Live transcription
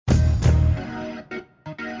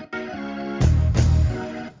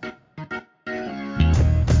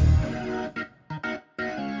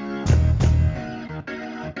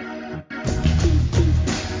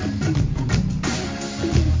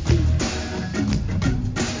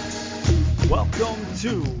Welcome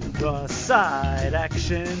to the Side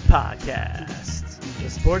Action Podcast, the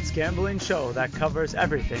sports gambling show that covers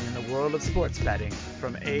everything in the world of sports betting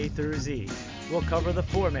from A through Z. We'll cover the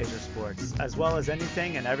four major sports, as well as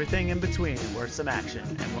anything and everything in between worth some action,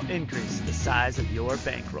 and will increase the size of your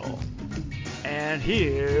bankroll. And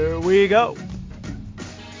here we go.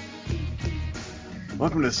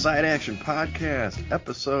 Welcome to the Side Action Podcast,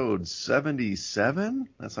 episode 77.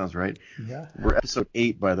 That sounds right. Yeah. We're episode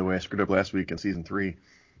 8, by the way. I screwed up last week in season 3.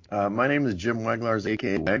 My name is Jim Weglars,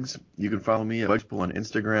 a.k.a. Wegs. You can follow me at Wegspool on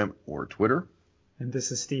Instagram or Twitter. And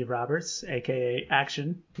this is Steve Roberts, a.k.a.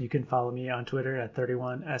 Action. You can follow me on Twitter at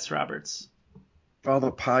 31sroberts. Follow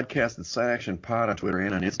the podcast at Side Action Pod on Twitter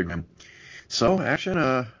and on Instagram. So,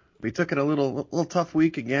 Action, we took it a little tough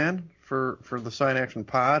week again for the Side Action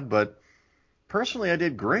Pod, but personally, I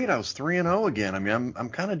did great. I was 3-0 again. I mean, I'm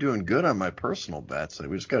kind of doing good on my personal bets.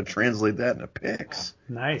 We just got to translate that into picks.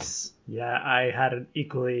 Nice. Yeah, I had an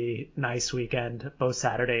equally nice weekend, both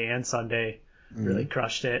Saturday and Sunday. Really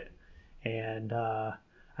crushed it. And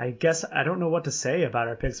I guess I don't know what to say about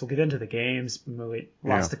our picks. We'll get into the games. We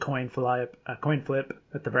lost a coin flip at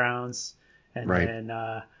the Browns. And then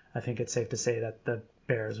I think it's safe to say that the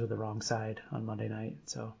Bears were the wrong side on Monday night.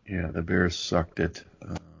 So yeah, the Bears sucked it.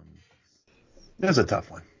 It was a tough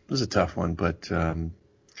one. But I don't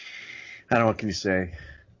know, what can you say?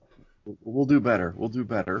 We'll do better.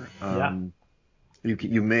 Some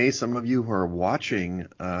of you who are watching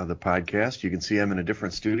the podcast, you can see I'm in a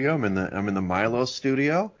different studio. I'm in the Milo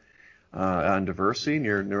studio on Diversity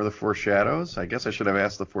near the Four Shadows. I guess I should have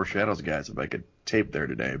asked the Four Shadows guys if I could tape there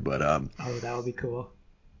today, but that would be cool.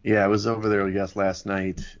 Yeah, I was over there last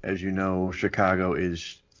night. As you know, Chicago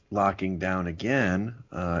is locking down again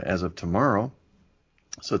as of tomorrow.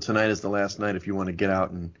 So tonight is the last night if you want to get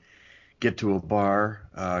out and get to a bar,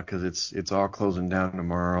 because it's all closing down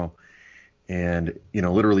tomorrow. And,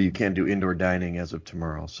 literally you can't do indoor dining as of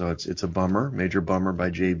tomorrow. So it's a bummer, major bummer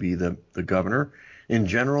by JB, the governor. In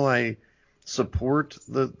general, I support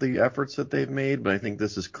the efforts that they've made, but I think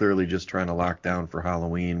this is clearly just trying to lock down for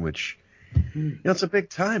Halloween, which, it's a big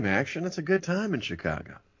time, Action. It's a good time in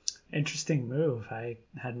Chicago. Interesting move. I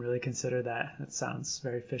hadn't really considered that. That sounds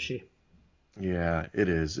very fishy. Yeah, it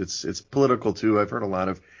is. It's political too.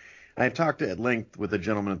 I talked at length with a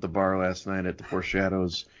gentleman at the bar last night at the Four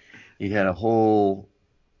Shadows. He had a whole,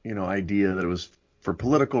 idea that it was for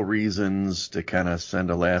political reasons to kind of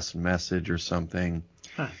send a last message or something.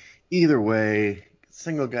 Huh. Either way,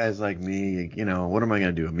 single guys like me, what am I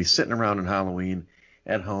going to do? I'm sitting around on Halloween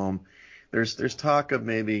at home. There's talk of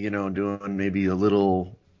maybe, doing maybe a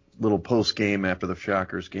little post game after the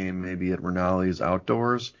Shockers game, maybe at Rinaldi's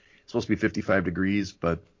outdoors. It's supposed to be 55 degrees,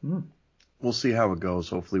 but we'll see how it goes.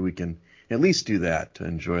 Hopefully we can at least do that to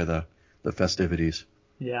enjoy the festivities.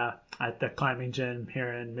 Yeah, at the climbing gym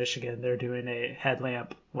here in Michigan, they're doing a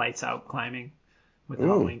headlamp lights out climbing with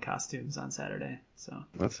Halloween costumes on Saturday. So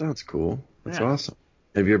that sounds cool. That's awesome.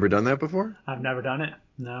 Have you ever done that before? I've never done it.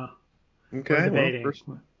 No. Okay. We're debating.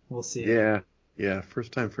 We'll see. Yeah.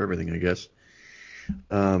 First time for everything, I guess.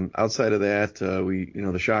 Outside of that,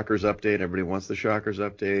 the Shockers update. Everybody wants the Shockers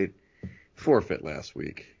update. Forfeit last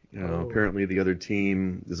week. Apparently the other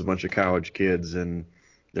team is a bunch of college kids, and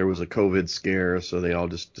there was a COVID scare, so they all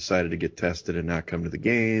just decided to get tested and not come to the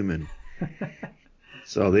game. And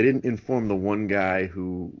so they didn't inform the one guy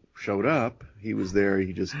who showed up. He was there.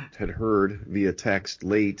 He just had heard via text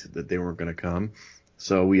late that they weren't going to come.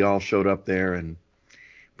 So we all showed up there and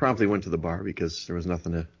promptly went to the bar because there was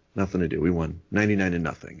nothing to do. We won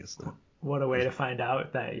 99-0. What a way to find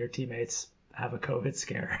out that your teammates have a COVID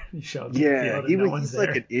scare. You showed up. Yeah, he's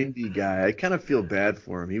like an indie guy. I kind of feel bad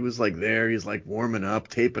for him. He was like there. He's like warming up,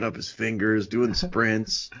 taping up his fingers, doing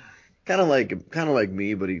sprints. kind of like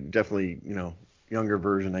me, but he definitely, younger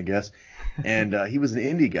version, I guess. And he was an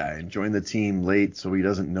indie guy and joined the team late, so he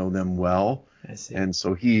doesn't know them well. I see. And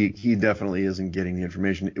so he definitely isn't getting the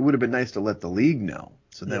information. It would have been nice to let the league know,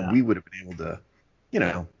 so then we would have been able to,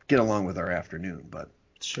 get along with our afternoon. But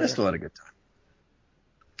I still had a good time.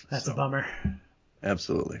 That's a bummer.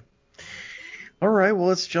 Absolutely. All right, well,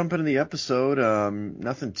 let's jump into the episode.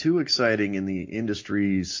 Nothing too exciting in the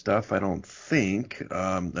industry stuff, I don't think.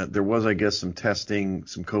 There was, I guess, some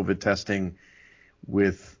COVID testing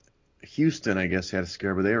with Houston, I guess, had a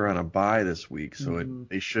scare, but they were on a bye this week, so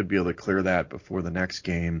they should be able to clear that before the next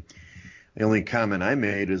game. The only comment I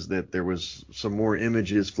made is that there was some more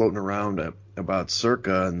images floating around about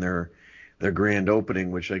Circa and their grand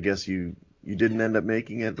opening, which I guess you didn't end up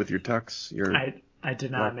making it with your tux? I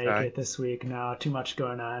did not make it this week. No, too much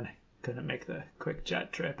going on. Couldn't make the quick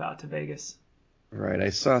jet trip out to Vegas. Right. I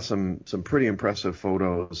saw some pretty impressive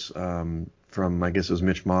photos from, I guess it was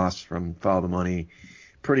Mitch Moss from Follow the Money.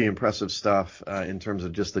 Pretty impressive stuff in terms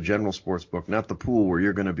of just the general sports book, not the pool where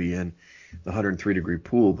you're going to be in the 103-degree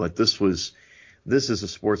pool, but this is a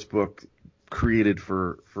sports book created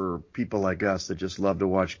for people like us that just love to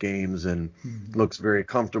watch games, and looks very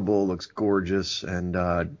comfortable, looks gorgeous, and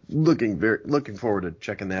looking forward to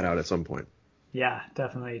checking that out at some point. Yeah,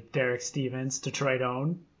 definitely. Derek Stevens, Detroit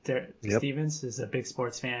own. Yep. Stevens is a big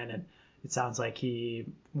sports fan, and it sounds like he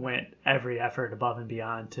went every effort above and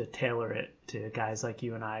beyond to tailor it to guys like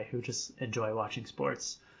you and I who just enjoy watching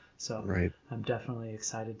sports. So right. I'm definitely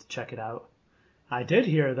excited to check it out. I did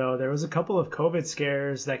hear, though, there was a couple of COVID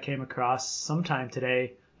scares that came across sometime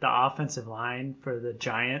today. The offensive line for the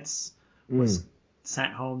Giants was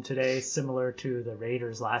sent home today, similar to the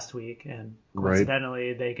Raiders last week, and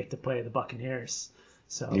coincidentally, they get to play the Buccaneers.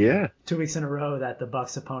 So 2 weeks in a row that the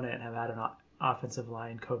Bucs opponent have had an offensive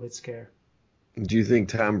line COVID scare. Do you think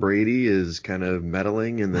Tom Brady is kind of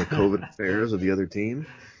meddling in the COVID affairs of the other team?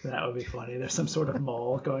 That would be funny. There's some sort of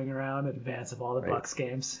mole going around in advance of all the Bucs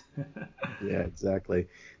games. Yeah, exactly.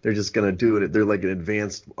 They're just going to do it. They're like an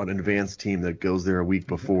advanced team that goes there a week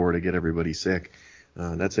before to get everybody sick.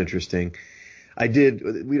 That's interesting.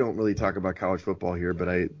 We don't really talk about college football here, but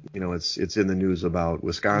it's in the news about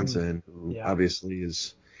Wisconsin, who obviously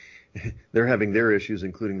they're having their issues,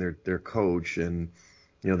 including their coach, and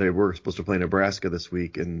they were supposed to play Nebraska this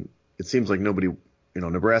week, and it seems like nobody,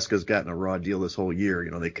 Nebraska's gotten a raw deal this whole year.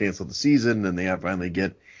 They canceled the season, and they finally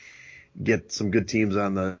get some good teams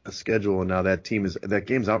on the schedule, and now that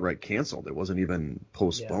game's outright canceled. It wasn't even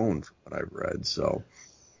postponed from what I've read. So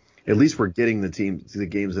at least we're getting the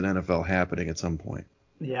games in NFL happening at some point.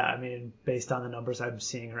 Yeah, I mean, based on the numbers I'm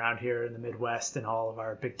seeing around here in the Midwest and all of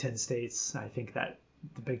our Big Ten states, I think that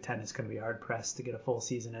the Big Ten is going to be hard pressed to get a full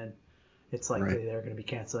season in. It's likely they're going to be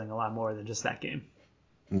canceling a lot more than just that game.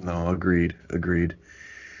 No, agreed.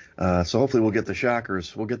 So hopefully we'll get the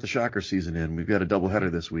Shockers. We'll get the Shocker season in. We've got a doubleheader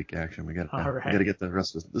this week, action. We got to get the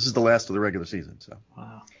rest of this is the last of the regular season. So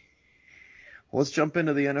wow. Well, let's jump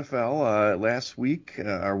into the NFL. Last week,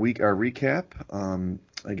 our recap.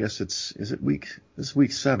 I guess this is week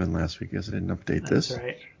 7 last week. I guess I didn't update this. That's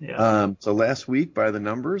right. Yeah. So last week, by the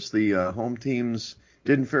numbers, the home teams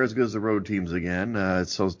didn't fare as good as the road teams again.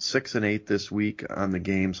 So 6-8 this week on the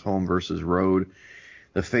games, home versus road.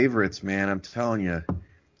 The favorites, man, I'm telling you,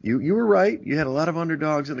 you were right. You had a lot of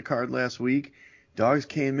underdogs in the card last week. Dogs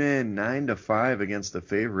came in 9-5 against the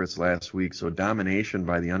favorites last week, so domination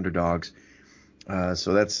by the underdogs.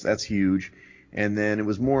 So that's huge. And then it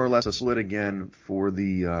was more or less a split again for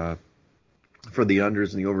the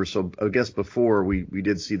unders and the overs. So I guess before we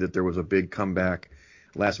did see that there was a big comeback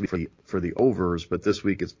last week for the overs, but this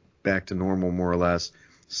week it's back to normal more or less.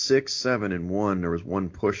 6, 7, and 1. There was one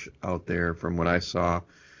push out there from what I saw.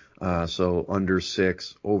 So under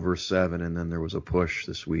 6, over 7, and then there was a push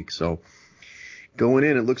this week. So going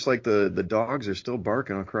in, it looks like the dogs are still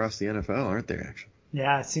barking across the NFL, aren't they, actually?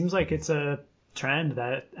 Yeah, it seems like it's a trend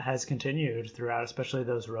that has continued throughout, especially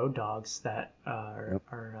those road dogs that are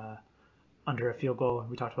under a field goal.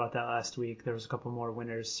 We talked about that last week. There was a couple more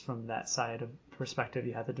winners from that side of perspective.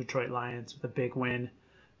 You had the Detroit Lions with a big win,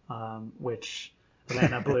 which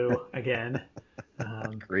Atlanta blew again.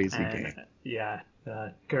 Crazy game. Yeah,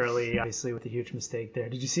 Gurley obviously with a huge mistake there.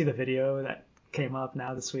 Did you see the video that came up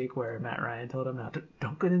now this week where Matt Ryan told him, "No,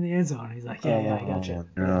 don't get in the end zone"? He's like, "Yeah, I got you."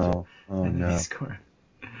 No. And then he scored.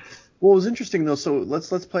 Well, it was interesting though. So let's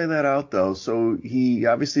play that out though. So he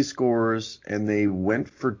obviously scores, and they went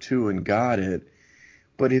for 2 and got it.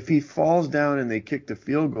 But if he falls down and they kick the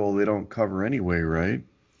field goal, they don't cover anyway, right?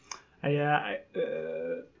 Yeah,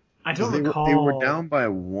 I don't recall. They were down by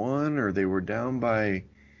 1, or they were down by.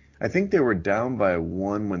 I think they were down by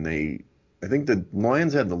 1 I think the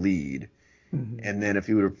Lions had the lead, and then if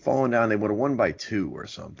he would have fallen down, they would have won by 2 or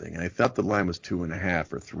something. And I thought the line was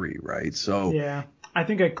 2.5 or 3, right? So yeah. I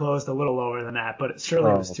think it closed a little lower than that, but it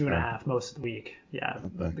surely was 2.5 most of the week. Yeah,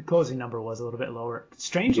 the closing number was a little bit lower.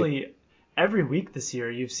 Strangely, every week this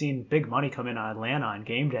year, you've seen big money come in on Atlanta on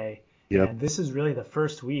game day, and this is really the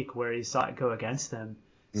first week where you saw it go against them.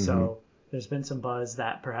 So there's been some buzz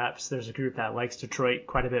that perhaps there's a group that likes Detroit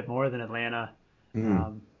quite a bit more than Atlanta.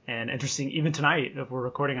 And interesting, even tonight, if we're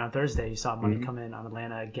recording on Thursday, you saw money come in on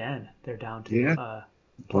Atlanta again. They're down to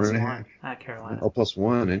 +1 at Carolina. Oh,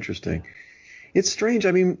 +1, interesting. Yeah. It's strange.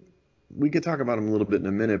 I mean, we could talk about them a little bit in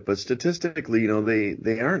a minute, but statistically,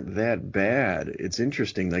 they aren't that bad. It's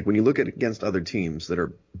interesting. Like when you look at against other teams that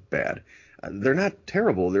are bad, they're not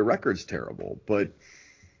terrible. Their record's terrible, but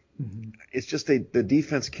it's just the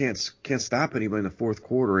defense can't stop anybody in the fourth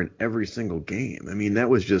quarter in every single game. I mean, that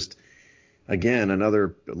was just again,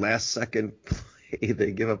 another last-second play.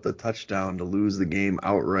 They give up the touchdown to lose the game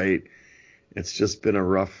outright. It's just been a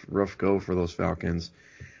rough go for those Falcons.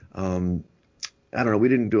 I don't know. We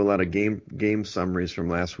didn't do a lot of game summaries from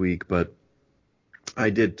last week, but I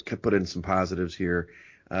did put in some positives here.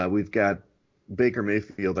 We've got Baker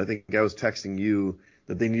Mayfield. I think I was texting you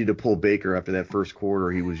that they needed to pull Baker after that first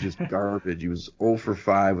quarter. He was just garbage. He was 0 for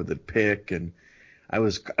 5 with a pick, and I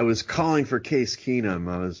was calling for Case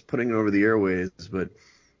Keenum. I was putting it over the airways, but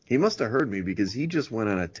he must have heard me because he just went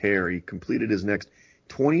on a tear. He completed his next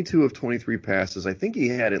 22 of 23 passes. I think he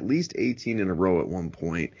had at least 18 in a row at one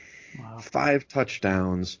point. Wow. 5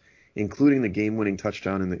 touchdowns, including the game-winning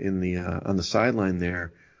touchdown on the sideline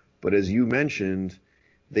there. But as you mentioned,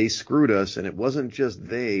 they screwed us, and it wasn't just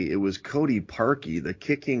they. It was Cody Parkey, the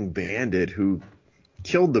kicking bandit, who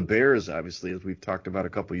killed the Bears, obviously, as we've talked about a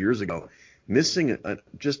couple years ago, missing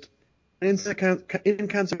just an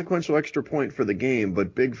inconsequential extra point for the game,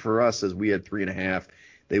 but big for us as we had 3.5.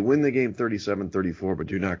 They win the game 37-34, but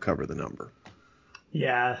do not cover the number.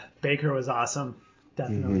 Yeah, Baker was awesome.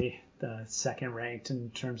 Definitely the second ranked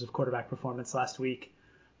in terms of quarterback performance last week.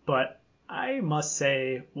 But I must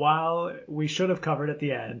say, while we should have covered at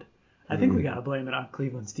the end, I think we got to blame it on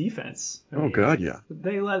Cleveland's defense. I mean, God, yeah.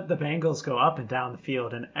 They let the Bengals go up and down the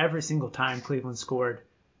field, and every single time Cleveland scored,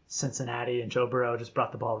 Cincinnati and Joe Burrow just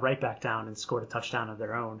brought the ball right back down and scored a touchdown of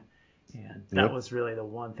their own. And that was really the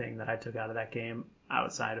one thing that I took out of that game,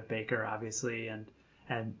 outside of Baker, obviously, and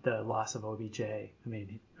the loss of OBJ. I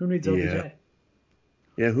mean, who needs OBJ?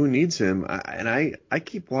 Yeah, who needs him? I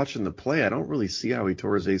keep watching the play. I don't really see how he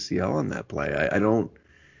tore his ACL on that play.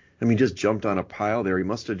 He just jumped on a pile there. He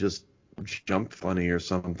must have just jumped funny or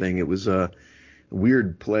something. It was a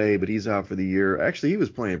weird play, but he's out for the year. Actually, he was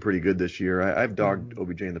playing pretty good this year. I've dogged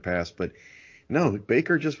OBJ in the past, but no,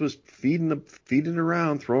 Baker just was feeding it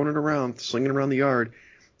around, throwing it around, slinging around the yard.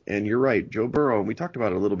 And you're right, Joe Burrow, and we talked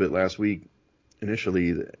about it a little bit last week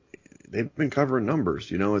initially, they've been covering numbers.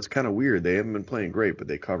 It's kind of weird. They haven't been playing great, but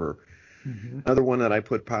they cover. Another one that I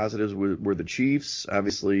put positives were the Chiefs.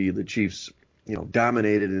 Obviously, the Chiefs,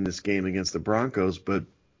 dominated in this game against the Broncos, but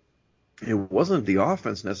it wasn't the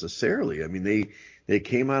offense necessarily. I mean, they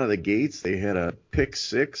came out of the gates. They had a pick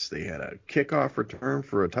six. They had a kickoff return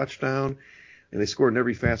for a touchdown, and they scored in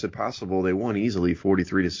every facet possible. They won easily,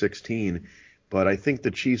 43-16. But I think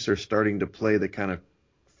the Chiefs are starting to play the kind of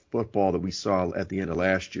football that we saw at the end of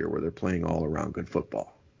last year, where they're playing all around good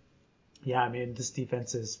football. Yeah, I mean, this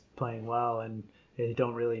defense is playing well, and they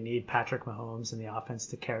don't really need Patrick Mahomes and the offense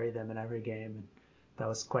to carry them in every game. And that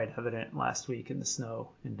was quite evident last week in the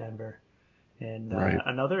snow in Denver. And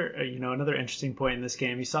another interesting point in this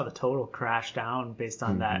game, you saw the total crash down based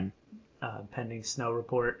on that pending snow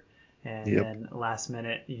report. And then last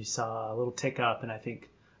minute, you saw a little tick up, and I think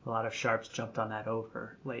a lot of sharps jumped on that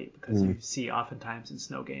over late because you see oftentimes in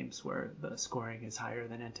snow games where the scoring is higher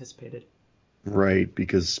than anticipated. Right,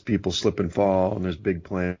 because people slip and fall, and there's big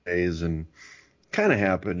plays, and kind of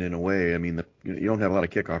happened in a way. I mean, you don't have a lot of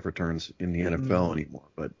kickoff returns in the NFL anymore,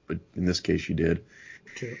 but in this case you did.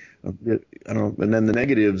 True. I don't know. And then the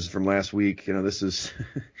negatives from last week, this is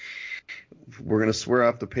we're going to swear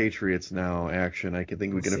off the Patriots now action. I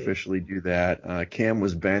think we can officially do that. Cam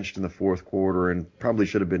was benched in the fourth quarter and probably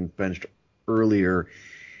should have been benched earlier.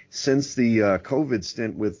 Since the COVID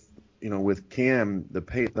stint with Cam, the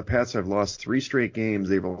Pats have lost 3 straight games.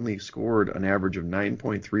 They've only scored an average of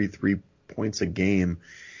 9.33 points a game.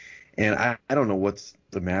 And I don't know what's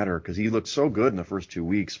the matter, because he looked so good in the first 2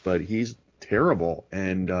 weeks, but he's terrible.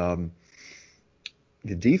 And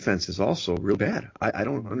the defense is also real bad. I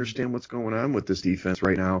don't understand what's going on with this defense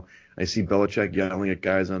right now. I see Belichick yelling at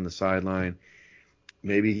guys on the sideline.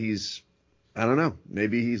 Maybe I don't know.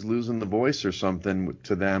 Maybe he's losing the voice or something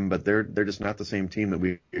to them, but they're just not the same team that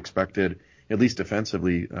we expected, at least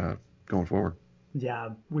defensively, going forward. Yeah,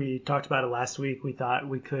 we talked about it last week. We thought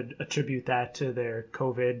we could attribute that to their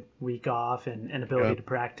COVID week off and inability to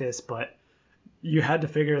practice, but you had to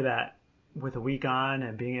figure that with a week on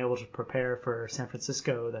and being able to prepare for San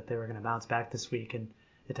Francisco that they were going to bounce back this week, and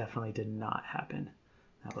it definitely did not happen.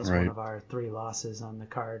 That was one of our 3 losses on the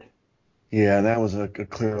card. Yeah, that was a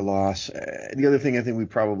clear loss. The other thing I think we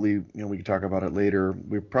probably, we can talk about it later,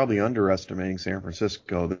 we're probably underestimating San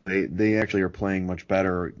Francisco. They actually are playing much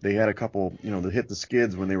better. They had a couple, that hit the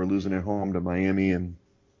skids when they were losing at home to Miami and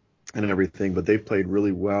everything, but they've played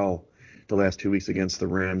really well the last 2 weeks against the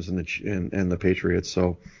Rams and the Patriots.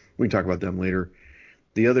 So we can talk about them later.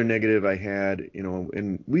 The other negative I had,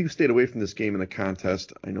 and we stayed away from this game in the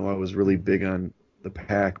contest. I know I was really big on the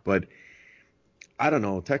Pack, but I don't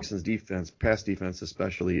know. Texans defense, pass defense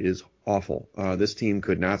especially, is awful. This team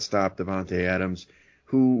could not stop Devontae Adams,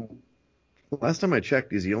 who last time I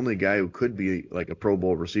checked is the only guy who could be like a Pro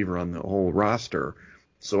Bowl receiver on the whole roster.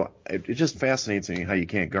 So it just fascinates me how you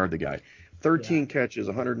can't guard the guy. 13 catches,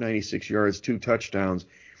 196 yards, 2 touchdowns,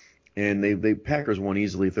 and they Packers won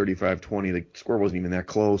easily 35-20. The score wasn't even that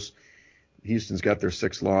close. Houston's got their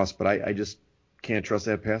 6th loss, but I just can't trust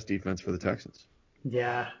that pass defense for the Texans.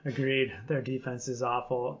 Yeah, agreed. Their defense is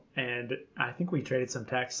awful. And I think we traded some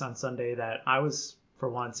texts on Sunday that I was, for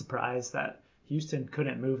one, surprised that Houston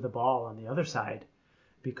couldn't move the ball on the other side,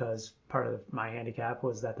 because part of my handicap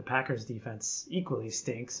was that the Packers defense equally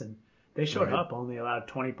stinks, and they showed up, only allowed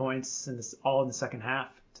 20 points all in the second half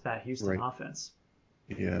to that Houston offense.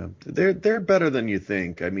 Yeah, they're better than you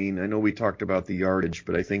think. I mean, I know we talked about the yardage,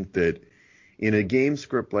 but I think that in a game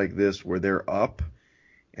script like this where they're up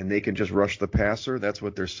and they can just rush the passer, that's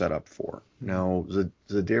what they're set up for. Now,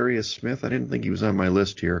 Zadarius Smith, I didn't think he was on my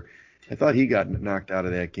list here. I thought he got knocked out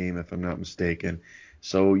of that game, if I'm not mistaken.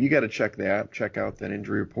 So you got to check out that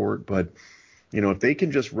injury report. But, if they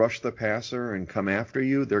can just rush the passer and come after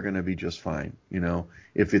you, they're going to be just fine.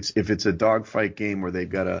 If it's a dogfight game where they've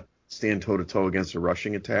got to stand toe-to-toe against a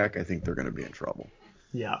rushing attack, I think they're going to be in trouble.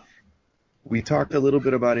 Yeah. We talked a little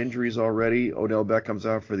bit about injuries already. Odell Beckham's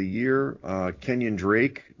out for the year. Kenyon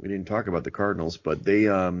Drake, we didn't talk about the Cardinals, but they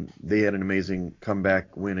had an amazing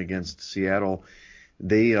comeback win against Seattle.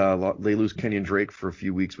 They lose Kenyon Drake for a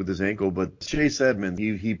few weeks with his ankle, but Chase Edmonds,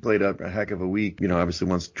 he played a heck of a week, obviously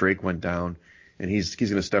once Drake went down, and he's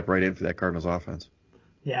going to step right in for that Cardinals offense.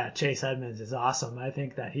 Yeah, Chase Edmonds is awesome. I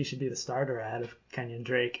think that he should be the starter ahead of Kenyon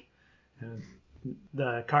Drake.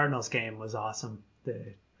 The Cardinals game was awesome.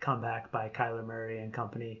 The comeback by Kyler Murray and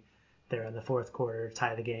company there in the fourth quarter,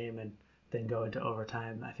 tie the game, and then go into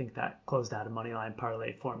overtime. I think that closed out a moneyline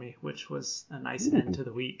parlay for me, which was a nice end to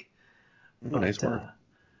the week. But nice work.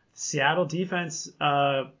 Seattle defense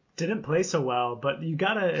didn't play so well, but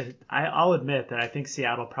I'll admit that I think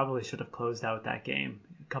Seattle probably should have closed out that game.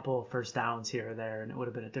 A couple of first downs here or there, and it would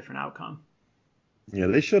have been a different outcome. Yeah,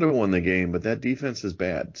 they should have won the game, but that defense is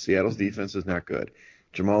bad. Seattle's defense is not good.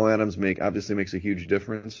 Jamal Adams obviously makes a huge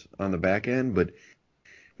difference on the back end, but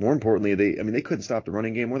more importantly, they couldn't stop the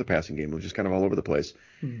running game or the passing game. It was just kind of all over the place.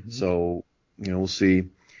 Mm-hmm. So, we'll see.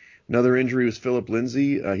 Another injury was Philip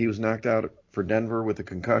Lindsay. He was knocked out for Denver with a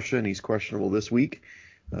concussion. He's questionable this week.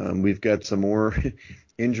 We've got some more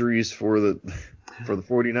injuries for the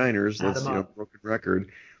 49ers. That's broken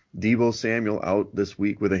record. Deebo Samuel out this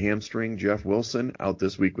week with a hamstring. Jeff Wilson out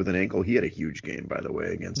this week with an ankle. He had a huge game, by the way,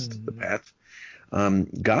 against the Pats.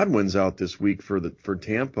 Godwin's out this week for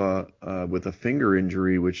Tampa with a finger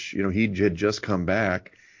injury, which he had just come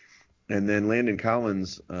back. And then Landon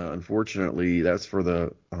Collins, unfortunately, that's for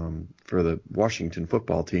the Washington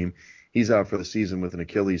football team. He's out for the season with an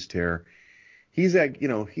Achilles tear. He's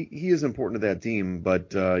he is important to that team, but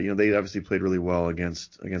they obviously played really well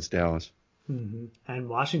against Dallas. Mm-hmm. And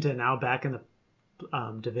Washington now back in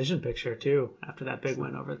the division picture too after that big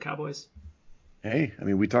win over the Cowboys. Hey,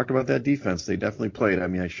 we talked about that defense. They definitely played.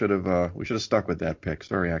 we should have stuck with that pick.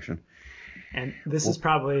 Sorry, Action. And this is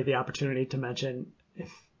probably the opportunity to mention,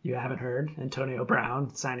 if you haven't heard, Antonio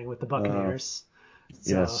Brown signing with the Buccaneers.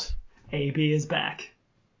 Yes. AB is back.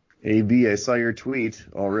 AB, I saw your tweet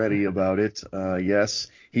already about it. Yes,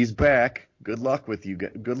 he's back. Good luck with you.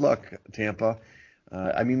 Good luck, Tampa.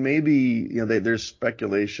 Maybe there's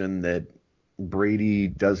speculation that Brady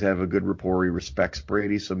does have a good rapport. He respects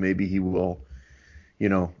Brady, so maybe he will,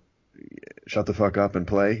 shut the fuck up and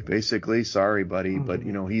play. Basically, sorry, buddy, but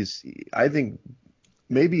I think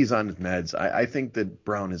maybe he's on his meds. I think that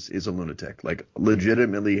Brown is a lunatic, like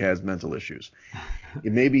legitimately has mental issues.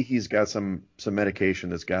 Maybe he's got some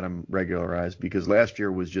medication that's got him regularized, because last year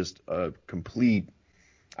was just a complete.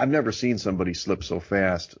 I've never seen somebody slip so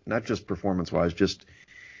fast, not just performance-wise, just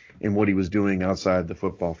in what he was doing outside the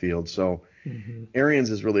football field. So Arians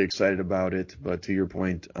is really excited about it, but to your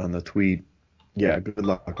point on the tweet, yeah, good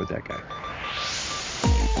luck with that guy.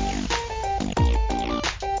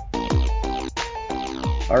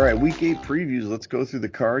 All right, Week 8 previews. Let's go through the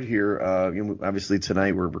card here. Obviously,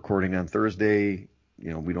 tonight we're recording on Thursday.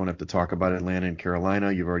 We don't have to talk about Atlanta and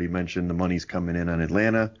Carolina. You've already mentioned the money's coming in on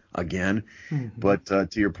Atlanta again. But to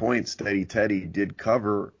your point, Steady Teddy did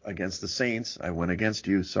cover against the Saints. I went against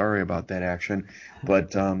you. Sorry about that, Action.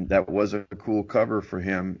 But that was a cool cover for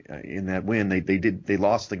him in that win. They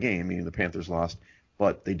lost the game, meaning the Panthers lost,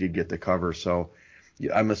 but they did get the cover. So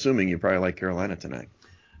I'm assuming you probably like Carolina tonight.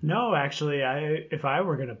 No, actually, if I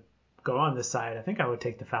were going to go on this side, I think I would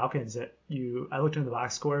take the Falcons. I looked in the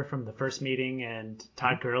box score from the first meeting, and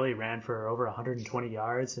Todd Gurley ran for over 120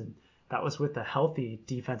 yards, and that was with a healthy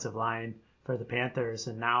defensive line for the Panthers.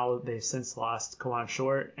 And now they've since lost Kawan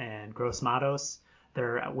Short and Gross Matos.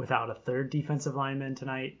 They're without a third defensive lineman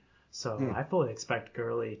tonight. So I fully expect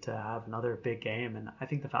Gurley to have another big game, and I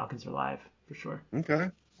think the Falcons are live for sure. Okay.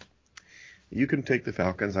 You can take the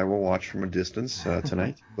Falcons. I will watch from a distance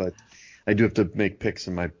tonight, but I do have to make picks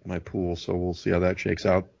in my pool, so we'll see how that shakes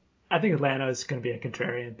out. I think Atlanta is going to be a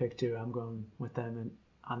contrarian pick too. I'm going with them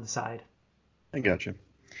on the side. I got you.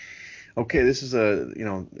 Okay, this is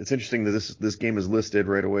it's interesting that this game is listed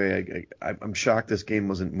right away. I'm shocked this game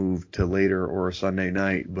wasn't moved to later or a Sunday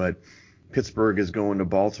night, but Pittsburgh is going to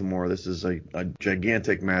Baltimore. This is a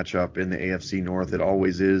gigantic matchup in the AFC North. It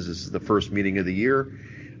always is. This is the first meeting of the year.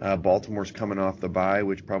 Baltimore's coming off the bye,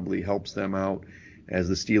 which probably helps them out, as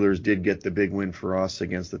the Steelers did get the big win for us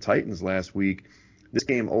against the Titans last week. This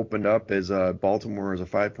game opened up as Baltimore is a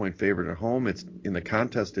 5-point favorite at home. It's in the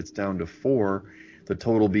contest. It's down to 4. The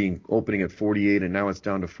total being opening at 48, and now it's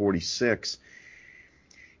down to 46.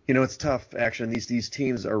 It's tough action. These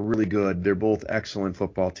teams are really good. They're both excellent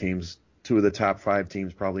football teams. 2 of the top 5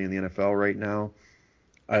 teams probably in the NFL right now.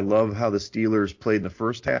 I love how the Steelers played in the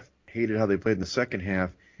first half. Hated how they played in the second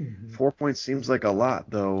half. 4 points seems like a lot,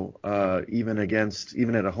 though, even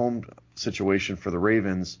at a home situation for the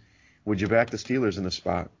Ravens. Would you back the Steelers in this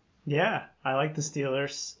spot? Yeah, I like the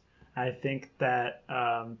Steelers. I think that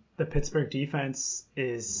the Pittsburgh defense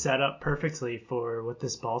is set up perfectly for what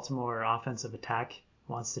this Baltimore offensive attack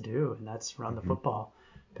wants to do, and that's run the football.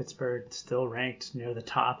 Pittsburgh still ranked near the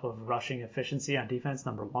top of rushing efficiency on defense,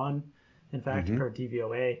 number 1, in fact, per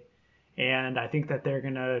DVOA. And I think that they're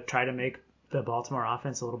going to try to make the Baltimore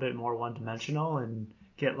offense a little bit more one-dimensional and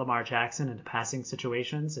get Lamar Jackson into passing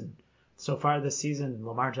situations. And so far this season,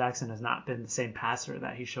 Lamar Jackson has not been the same passer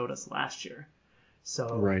that he showed us last year.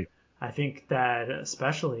 So right. I think that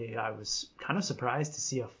especially I was kind of surprised to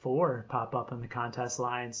see a 4 pop up in the contest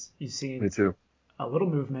lines. You've seen Me too. A little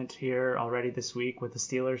movement here already this week with the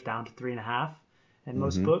Steelers down to 3.5 in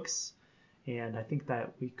most books. And I think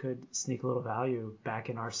that we could sneak a little value back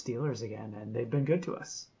in our Steelers again, and they've been good to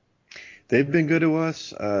us. They've been good to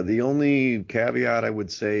us. The only caveat I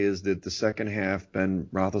would say is that the second half, Ben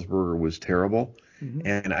Roethlisberger was terrible,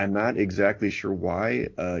 and I'm not exactly sure why.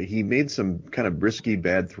 He made some kind of risky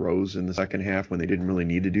bad throws in the second half when they didn't really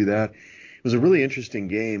need to do that. It was a really interesting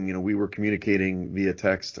game. We were communicating via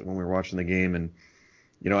text when we were watching the game, and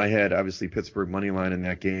I had obviously Pittsburgh money line in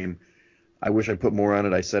that game. I wish I put more on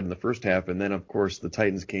it, I said in the first half, and then of course the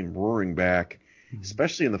Titans came roaring back.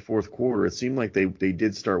 Especially in the fourth quarter, it seemed like they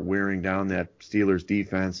did start wearing down that Steelers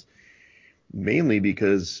defense, mainly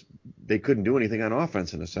because they couldn't do anything on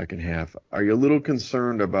offense in the second half. Are you a little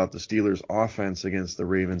concerned about the Steelers' offense against the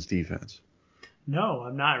Ravens' defense? No,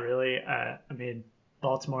 I'm not really.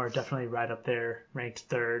 Baltimore definitely right up there, ranked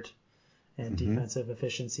 3rd in defensive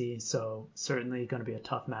efficiency, so certainly going to be a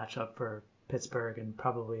tough matchup for Pittsburgh and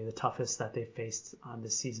probably the toughest that they've faced on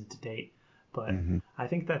this season to date. But I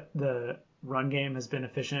think that the run game has been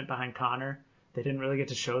efficient behind Connor. They didn't really get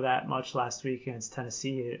to show that much last week against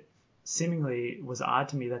Tennessee. It seemingly was odd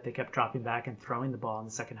to me that they kept dropping back and throwing the ball in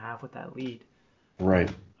the second half with that lead. Right.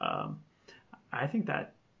 I think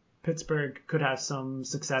that Pittsburgh could have some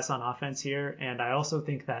success on offense here, and I also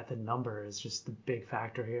think that the number is just the big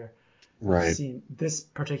factor here. Right. This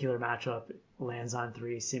particular matchup lands on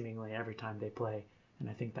 3 seemingly every time they play, and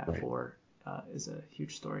I think that 4 is a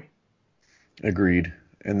huge story. Agreed.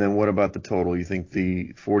 And then what about the total? You think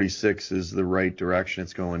the 46 is the right direction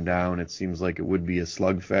it's going down? It seems like it would be a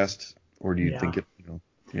slugfest, or do you think it,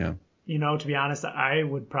 yeah. To be honest, I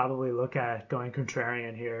would probably look at going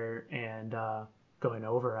contrarian here and going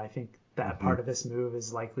over. I think that part of this move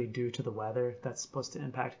is likely due to the weather that's supposed to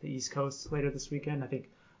impact the East Coast later this weekend. I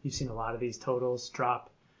think you've seen a lot of these totals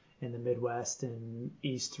drop in the Midwest and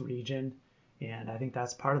East region, and I think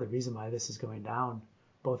that's part of the reason why this is going down.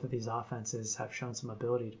 Both of these offenses have shown some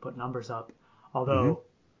ability to put numbers up, although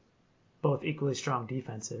both equally strong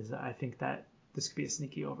defenses. I think that this could be a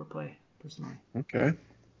sneaky overplay, personally. Okay.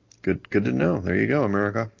 Good to know. There you go,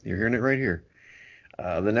 America. You're hearing it right here.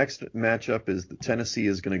 The next matchup is the Tennessee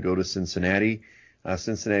is going to go to Cincinnati.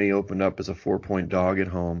 Cincinnati opened up as a 4-point dog at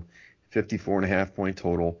home, 54.5 point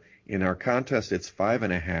total. In our contest, it's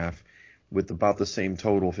 5.5 with about the same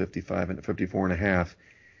total, 55 and 54.5.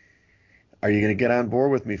 Are you going to get on board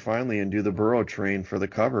with me finally and do the Burrow train for the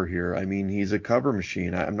cover here? I mean, he's a cover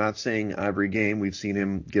machine. I'm not saying every game we've seen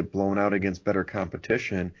him get blown out against better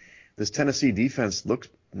competition. This Tennessee defense looks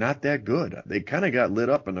not that good. They kind of got lit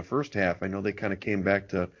up in the first half. I know they kind of came back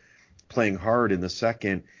to playing hard in the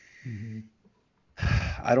second. Mm-hmm.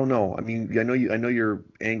 I don't know. I mean, I know your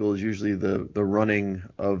angle is usually the running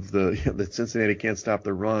of the Cincinnati can't stop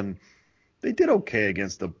the run. They did okay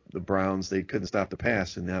against the Browns. They couldn't stop the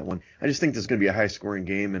pass in that one. I just think this is going to be a high scoring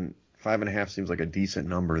game, and 5.5 seems like a decent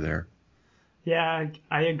number there. Yeah,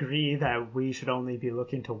 I agree that we should only be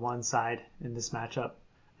looking to one side in this matchup.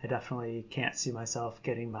 I definitely can't see myself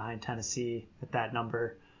getting behind Tennessee at that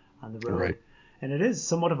number on the road. Right. And it is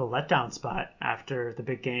somewhat of a letdown spot after the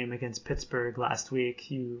big game against Pittsburgh last week.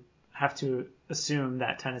 You have to assume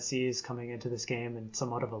that Tennessee is coming into this game in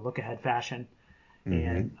somewhat of a look-ahead fashion. Mm-hmm.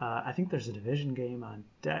 And I think there's a division game on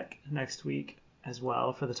deck next week as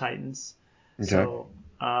well for the Titans. Okay. So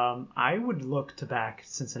I would look to back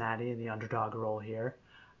Cincinnati in the underdog role here.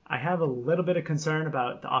 I have a little bit of concern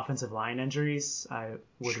about the offensive line injuries. I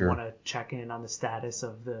would Sure. want to check in on the status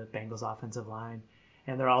of the Bengals offensive line.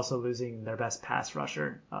 And they're also losing their best pass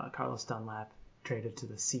rusher, Carlos Dunlap, traded to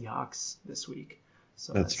the Seahawks this week.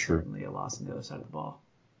 So That's true. certainly a loss on the other side of the ball.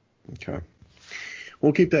 Okay.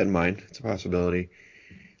 We'll keep that in mind. It's a possibility.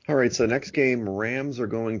 All right, so next game, Rams are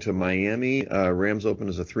going to Miami. Rams open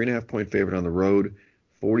as a 3.5-point favorite on the road,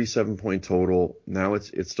 47-point total. Now it's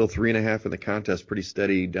still 3.5 in the contest, pretty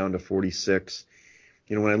steady, down to 46.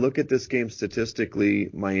 You know, when I look at this game statistically,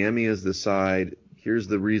 Miami is the side. Here's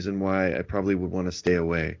the reason why I probably would want to stay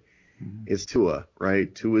away. Mm-hmm. It's Tua,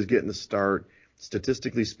 right? Tua's getting the start.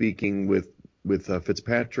 Statistically speaking, with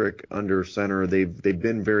Fitzpatrick under center, they've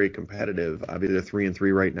been very competitive. Obviously, they're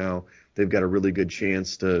 3-3 right now. They've got a really good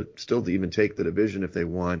chance to still to even take the division if they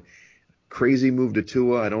want. Crazy move to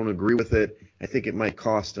Tua. I don't agree with it. I think it might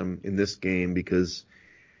cost them in this game because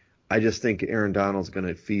I just think Aaron Donald's going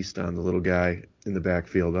to feast on the little guy in the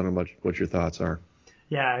backfield. I don't know what your thoughts are.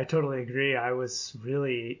 Yeah, I totally agree. I was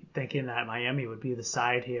really thinking that Miami would be the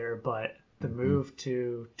side here, but the move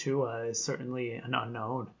to Tua is certainly an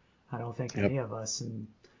unknown. I don't think any of us in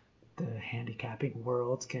the handicapping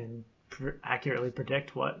world can accurately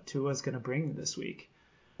predict what Tua is going to bring this week.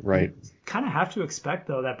 Right. You kind of have to expect,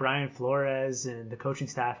 though, that Brian Flores and the coaching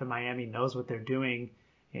staff in Miami knows what they're doing,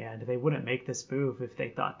 and they wouldn't make this move if they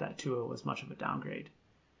thought that Tua was much of a downgrade.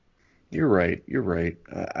 You're right.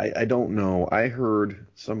 I don't know. I heard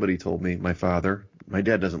somebody told me, my father, my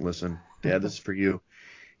dad doesn't listen. Dad, this is for you.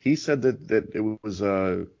 He said that it was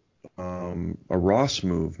a Ross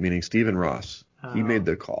move, meaning Stephen Ross. He made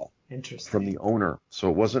the call from the owner. So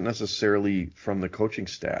it wasn't necessarily from the coaching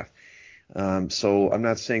staff. So I'm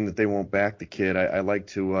not saying that they won't back the kid. I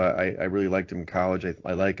really liked him in college.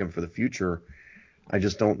 I like him for the future. I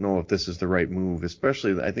just don't know if this is the right move,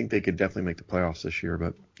 especially I think they could definitely make the playoffs this year,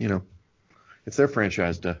 but you know, it's their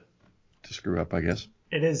franchise to screw up, I guess.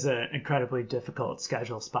 It is an incredibly difficult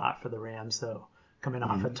schedule spot for the Rams, though, coming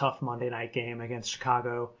off a tough Monday night game against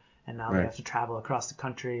Chicago, and now they have to travel across the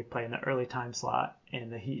country, play in the early time slot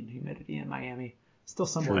in the heat and humidity in Miami. Still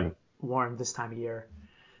somewhat warm this time of year.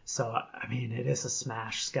 So, I mean, it is a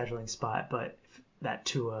smash scheduling spot, but that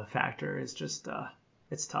Tua factor is just,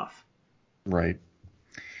 it's tough. Right.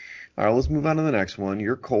 All right, let's move on to the next one.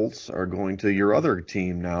 Your Colts are going to your other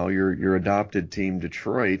team now, your adopted team,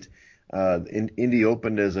 Detroit. Indy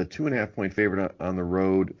opened as a 2.5-point favorite on the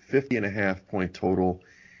road, 50.5-point total.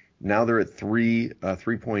 Now they're at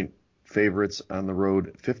 3.point favorites on the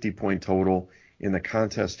road, 50-point total in the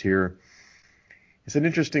contest here. It's an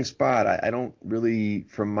interesting spot. I don't really,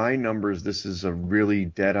 from my numbers, this is a really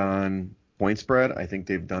dead-on point spread. I think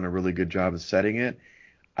they've done a really good job of setting it.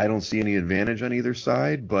 I don't see any advantage on either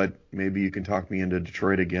side, but maybe you can talk me into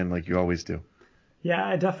Detroit again like you always do. Yeah,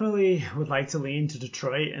 I definitely would like to lean to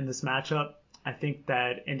Detroit in this matchup. I think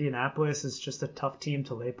that Indianapolis is just a tough team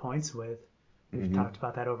to lay points with. We've talked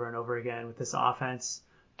about that over and over again with this offense.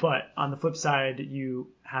 But on the flip side, you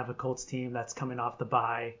have a Colts team that's coming off the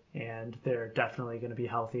bye, and they're definitely going to be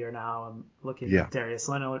healthier now. I'm looking at Darius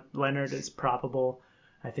Leonard is probable.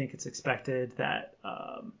 I think it's expected that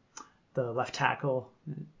the left tackle,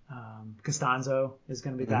 Costanzo, is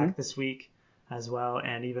going to be back this week as well,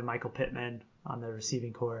 and even Michael Pittman on the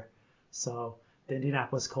receiving core. So the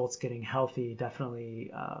Indianapolis Colts getting healthy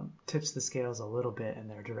definitely tips the scales a little bit in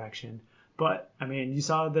their direction. But, I mean, you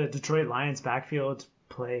saw the Detroit Lions backfield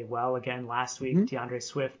play well again last week. DeAndre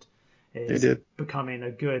Swift is becoming a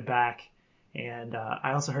good back. And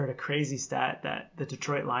I also heard a crazy stat that the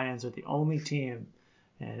Detroit Lions are the only team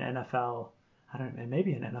in NFL,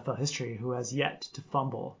 maybe in NFL history, who has yet to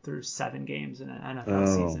fumble through 7 games in an NFL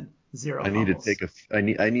season. 0 fumbles.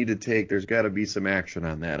 I need to take. There's got to be some action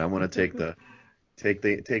on that. I want to take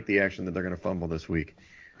the action that they're going to fumble this week.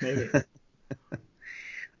 Maybe.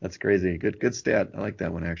 That's crazy. Good stat. I like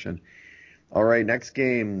that one, action. All right, next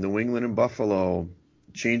game, New England and Buffalo.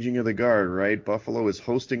 Changing of the guard, right? Buffalo is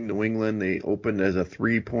hosting New England. They opened as a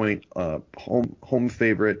 3-point home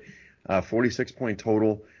favorite, 46-point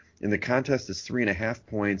total. In the contest is 3.5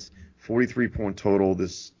 points, 43-point total.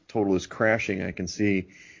 This total is crashing. I can see.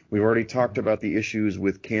 We've already talked about the issues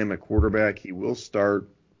with Cam at quarterback. He will start.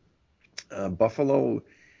 Buffalo,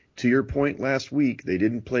 to your point last week, they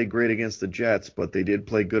didn't play great against the Jets, but they did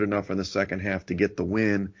play good enough in the second half to get the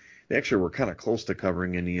win. They actually were kind of close to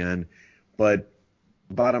covering in the end. But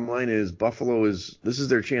bottom line is this is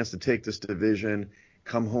their chance to take this division,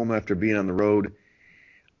 come home after being on the road.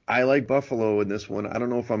 I like Buffalo in this one. I don't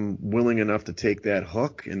know if I'm willing enough to take that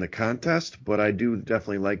hook in the contest, but I do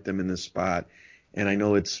definitely like them in this spot. And I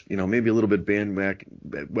know it's, maybe a little bit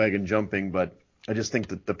bandwagon jumping, but I just think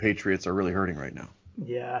that the Patriots are really hurting right now.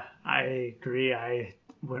 Yeah, I agree. I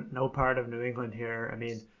want no part of New England here. I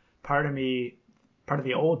mean, part of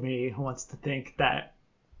the old me wants to think that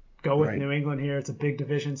go with New England here. It's a big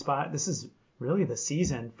division spot. This is really the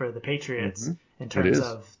season for the Patriots in terms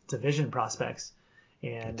of division prospects.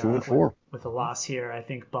 And 2-4. With a loss here, I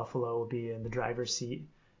think Buffalo will be in the driver's seat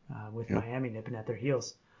with Miami nipping at their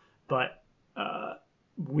heels. But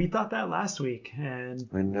we thought that last week, and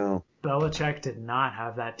I know Belichick did not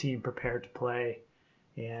have that team prepared to play.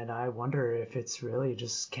 And I wonder if it's really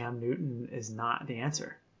just Cam Newton is not the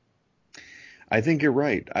answer. I think you're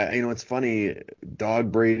right. It's funny,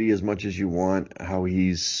 dog Brady as much as you want, how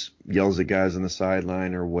he's yells at guys on the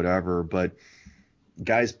sideline or whatever, but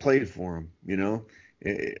guys played for him,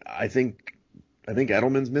 I think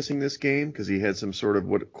Edelman's missing this game because he had some sort of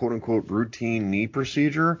what quote unquote routine knee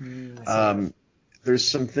procedure. There's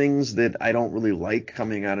some things that I don't really like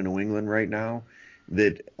coming out of New England right now,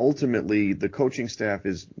 that ultimately the coaching staff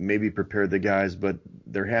is maybe prepared the guys, but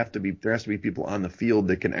there has to be people on the field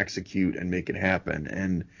that can execute and make it happen.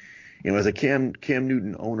 And as a Cam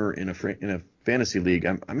Newton owner in a fantasy league,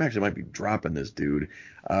 I'm actually might be dropping this dude,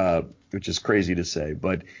 which is crazy to say,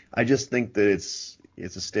 but I just think that it's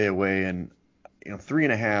a stay away. And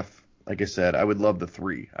 3.5, like I said, I would love the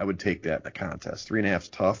 3. I would take that in the contest. 3.5 is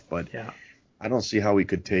tough, but yeah. I don't see how we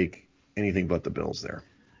could take anything but the Bills there.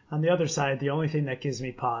 On the other side, the only thing that gives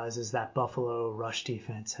me pause is that Buffalo rush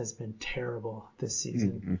defense has been terrible this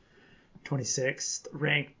season. 26th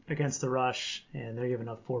ranked against the rush, and they're giving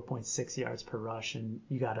up 4.6 yards per rush. And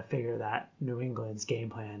you got to figure that New England's game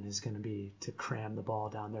plan is going to be to cram the ball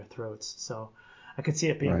down their throats. So I could see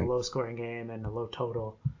it being a low-scoring game and a low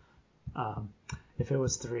total. If it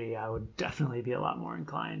was 3, I would definitely be a lot more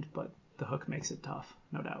inclined, but the hook makes it tough,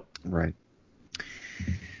 no doubt. Right.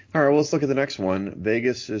 All right, well, let's look at the next one.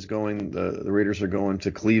 Vegas is going, the Raiders are going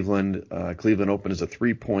to Cleveland. Cleveland opened as a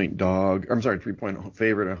 3-point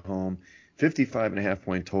favorite at home, 55.5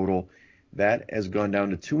 point total. That has gone down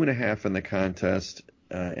to 2.5 in the contest,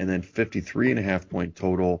 and then 53.5 point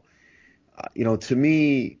total. To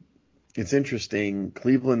me, it's interesting.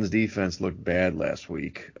 Cleveland's defense looked bad last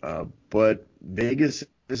week, but Vegas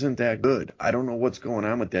isn't that good. I don't know what's going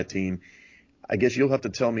on with that team. I guess you'll have to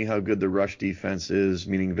tell me how good the rush defense is,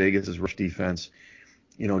 meaning Vegas's rush defense,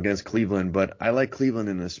 against Cleveland. But I like Cleveland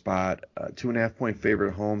in this spot. 2.5 point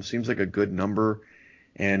favorite at home seems like a good number.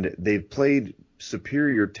 And they've played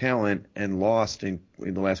superior talent and lost in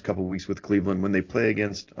the last couple of weeks with Cleveland when they play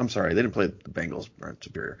against, I'm sorry, they didn't play the Bengals, aren't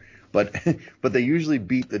superior. But they usually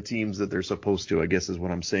beat the teams that they're supposed to, I guess is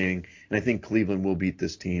what I'm saying. And I think Cleveland will beat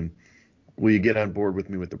this team. Will you get on board with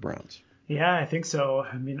me with the Browns? Yeah, I think so.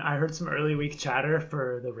 I mean, I heard some early week chatter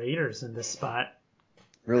for the Raiders in this spot.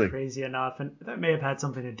 Really? Crazy enough. And that may have had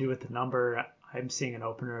something to do with the number. I'm seeing an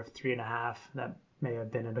opener of 3.5. That may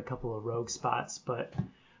have been in a couple of rogue spots, but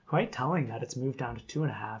quite telling that it's moved down to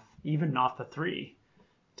 2.5, even off the 3,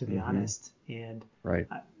 to be honest. And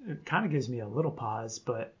it kind of gives me a little pause,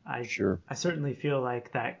 but I certainly feel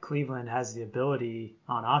like that Cleveland has the ability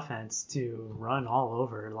on offense to run all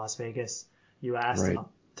over Las Vegas. You asked, I'll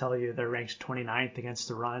tell you they're ranked 29th against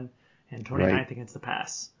the run and 29th against the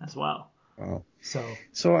pass as well. Wow.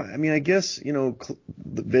 So I mean, I guess,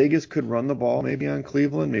 Vegas could run the ball maybe on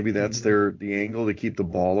Cleveland. Maybe that's the angle to keep the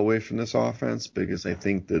ball away from this offense, because I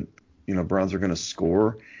think that, Browns are going to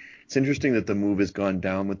score. It's interesting that the move has gone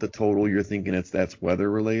down with the total. You're thinking that's weather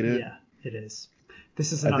related? Yeah, it is.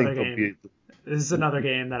 This is another game. This is another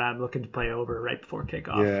game that I'm looking to play over right before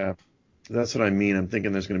kickoff. Yeah. That's what I mean. I'm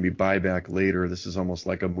thinking there's going to be buyback later. This is almost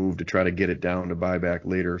like a move to try to get it down to buyback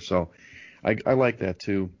later. So I like that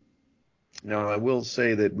too. Now, I will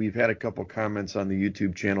say that we've had a couple comments on the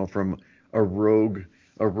YouTube channel from a rogue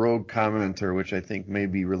commenter, which I think may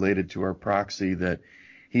be related to our proxy, that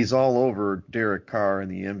he's all over Derek Carr and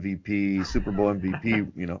the MVP, Super Bowl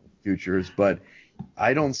MVP, futures, but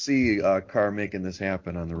I don't see Carr making this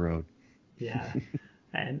happen on the road. Yeah.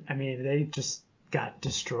 And I mean, they just got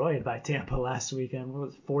destroyed by Tampa last weekend. It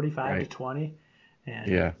was 45-20.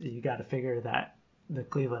 And you got to figure that the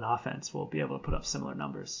Cleveland offense will be able to put up similar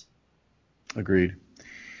numbers. Agreed.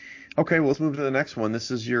 Okay, well, let's move to the next one.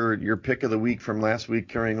 This is your pick of the week from last week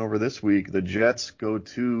carrying over this week. The Jets go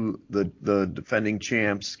to the defending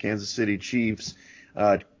champs, Kansas City Chiefs.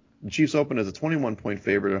 The Chiefs open as a 21-point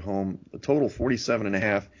favorite at home. The total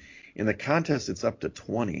 47.5. In the contest, it's up to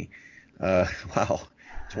 20. Wow,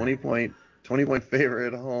 20-point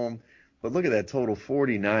favorite at home. But look at that total,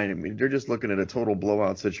 49. I mean, they're just looking at a total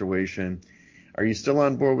blowout situation. Are you still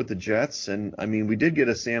on board with the Jets? And, I mean, we did get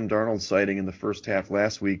a Sam Darnold sighting in the first half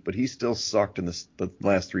last week, but he still sucked in the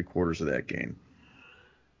last three quarters of that game.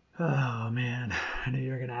 Oh, man. I knew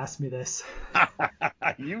you were going to ask me this.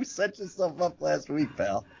 You set yourself up last week,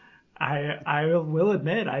 pal. I will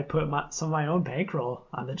admit I put some of my own bankroll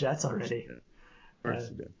on the Jets already. Of course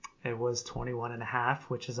you did. It was 21.5,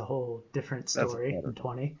 which is a whole different story than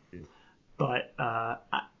 20. Yeah. But,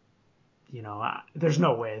 there's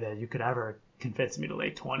no way that you could ever convince me to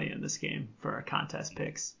lay 20 in this game for our contest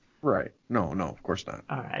picks. Right. No, of course not.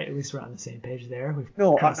 All right. At least we're on the same page there. I'm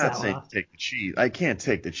not saying take the Chiefs. I can't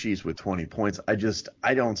take the Chiefs with 20 points. I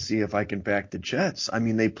don't see if I can back the Jets. I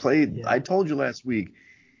mean, they played. Yeah. I told you last week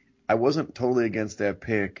I wasn't totally against that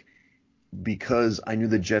pick because I knew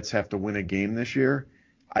the Jets have to win a game this year.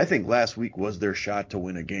 I think last week was their shot to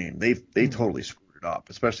win a game. They totally screwed it up,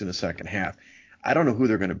 especially in the second half. I don't know who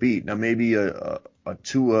they're going to beat. Now, maybe a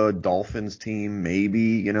Tua Dolphins team,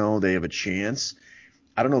 maybe, they have a chance.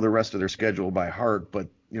 I don't know the rest of their schedule by heart, but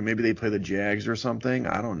maybe they play the Jags or something.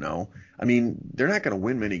 I don't know. I mean, they're not going to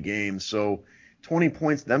win many games. So 20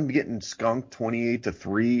 points, them getting skunked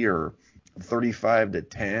 28-3 or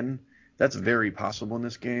 35-10, that's very possible in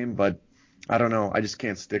this game. But I don't know. I just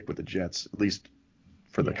can't stick with the Jets, at least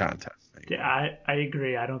for the contest. Yeah, I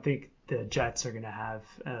agree. I don't think the Jets are going to have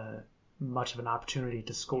much of an opportunity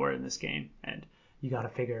to score in this game. And you got to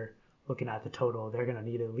figure, looking at the total, they're going to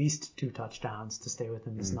need at least 2 touchdowns to stay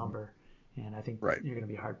within this number. And I think you're going to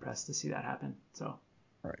be hard pressed to see that happen. So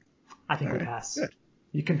I think we pass. Good.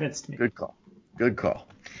 You convinced me. Good call.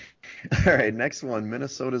 All right, next one.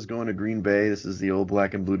 Minnesota's going to Green Bay. This is the old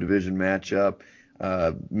black and blue division matchup.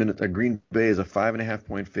 Green Bay is a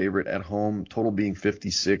 5.5-point favorite at home, total being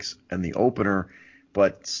 56 and the opener.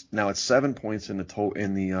 But now it's 7 points in the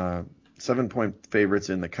 7-point favorites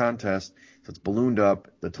in the contest. So it's ballooned up.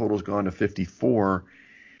 The total's gone to 54.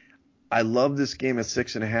 I love this game at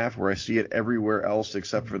 6.5, where I see it everywhere else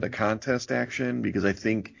except for the contest action, because I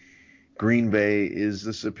think Green Bay is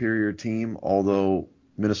the superior team, although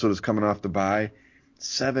Minnesota's coming off the bye.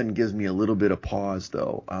 7 gives me a little bit of pause,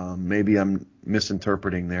 though. Maybe I'm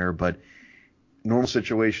misinterpreting there, but normal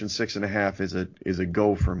situation, 6.5 is a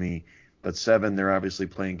go for me. But 7, they're obviously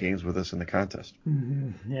playing games with us in the contest.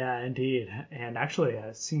 Mm-hmm. Yeah, indeed. And actually,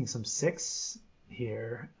 seeing some 6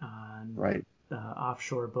 here on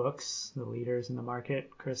offshore books, the leaders in the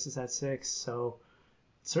market. Chris is at 6. So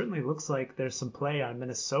it certainly looks like there's some play on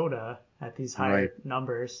Minnesota at these higher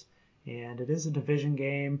numbers. And it is a division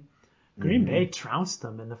game. Green Bay trounced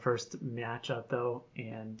them in the first matchup, though.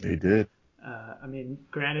 And they did. I mean,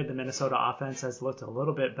 granted, the Minnesota offense has looked a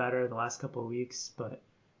little bit better the last couple of weeks, but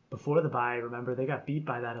before the bye, remember, they got beat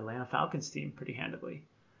by that Atlanta Falcons team pretty handedly.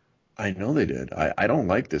 I know they did. I don't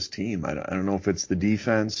like this team. I don't know if it's the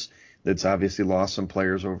defense that's obviously lost some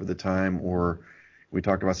players over the time, or we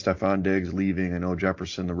talked about Stephon Diggs leaving. I know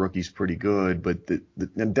Jefferson, the rookie's pretty good, but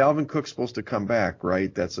and Dalvin Cook's supposed to come back,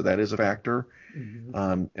 right? That is a factor.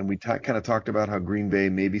 Mm-hmm. And we kind of talked about how Green Bay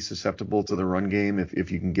may be susceptible to the run game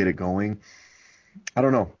if you can get it going. I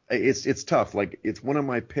don't know. It's tough. Like, it's one of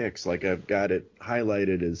my picks. Like, I've got it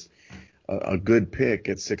highlighted as a good pick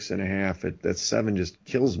at 6.5. That 7 just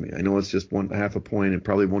kills me. I know it's just 1/2 a point. It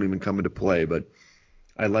probably won't even come into play, but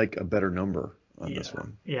I like a better number on this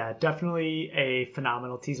one. Yeah, definitely a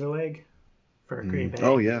phenomenal teaser leg for Green Bay.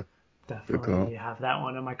 Oh, yeah. Definitely have that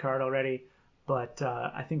one on my card already. But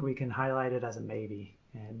I think we can highlight it as a maybe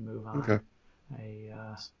and move on. Okay.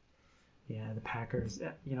 The Packers,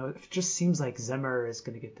 it just seems like Zimmer is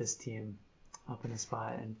going to get this team up in a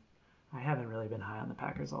spot, and I haven't really been high on the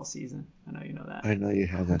Packers all season. I know you know that. I know you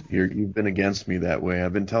haven't. You've been against me that way.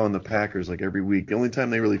 I've been telling the Packers like every week. The only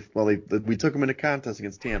time we took them in a contest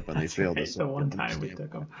against Tampa, and they failed us. The one time we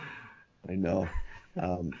took them. I know.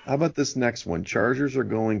 How about this next one? Chargers are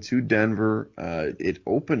going to Denver. It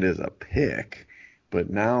opened as a pick, But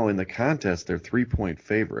now in the contest, they're 3-point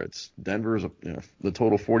favorites. Denver's the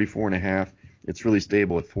total 44.5. It's really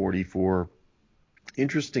stable at 44.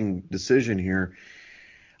 Interesting decision here.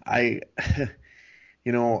 I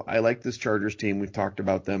like this Chargers team. We've talked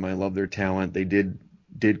about them. I love their talent. They did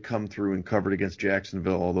come through and covered against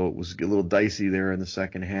Jacksonville, although it was a little dicey there in the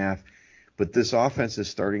second half. But this offense is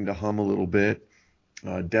starting to hum a little bit.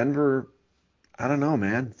 Denver, I don't know,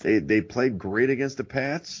 man. They played great against the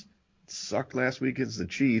Pats. Sucked last week against the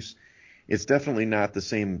Chiefs. It's definitely not the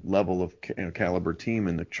same level of caliber team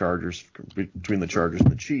in the Chargers, between the Chargers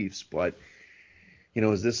and the Chiefs. But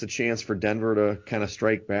is this a chance for Denver to kind of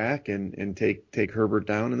strike back and take Herbert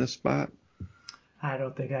down in this spot? I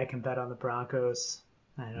don't think I can bet on the Broncos.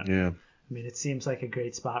 Yeah. I mean, it seems like a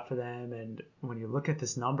great spot for them, and when you look at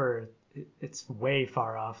this number, it's way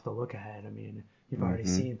far off the look ahead. I mean, you've already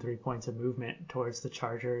seen 3 points of movement towards the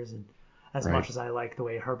Chargers, and as much as I like the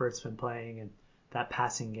way Herbert's been playing and that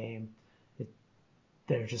passing game,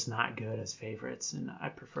 they're just not good as favorites, and I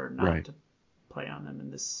prefer not to play on them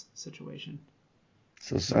in this situation.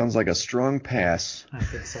 So it sounds like a strong pass. I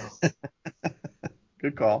think so.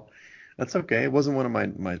 Good call. That's okay. It wasn't one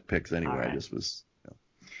of my picks anyway. Right. I just was.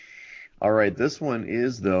 All right. This one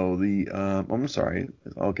is, though, I'm sorry.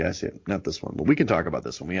 Okay, I see it. Not this one, but we can talk about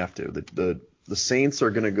this one. We have to. The Saints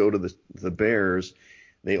are going to go to the Bears.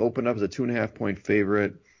 They opened up as a 2.5-point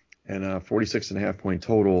favorite and a 46.5-point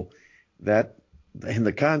total. That in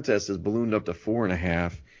the contest is ballooned up to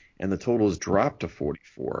 4.5, and the total is dropped to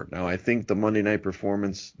 44. Now, I think the Monday night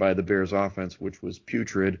performance by the Bears offense, which was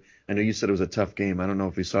putrid. I know you said it was a tough game. I don't know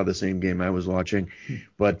if you saw the same game I was watching,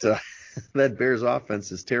 but that Bears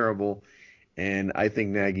offense is terrible, and I think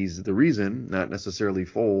Nagy's the reason, not necessarily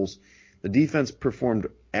Foles. The defense performed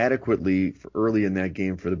adequately early in that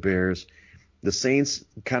game for the Bears. The Saints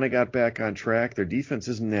kind of got back on track. Their defense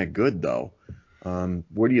isn't that good, though.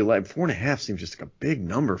 Where do you like 4.5? Seems just like a big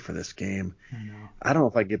number for this game. I know. I don't know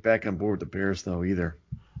if I get back on board with the Bears, though, either.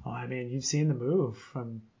 Oh, I mean, you've seen the move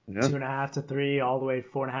from 2.5 to 3 all the way to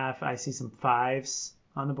 4.5. I see some 5s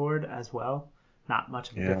on the board as well. Not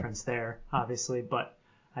much of a difference there, obviously, but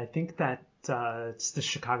I think that it's the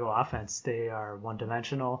Chicago offense. They are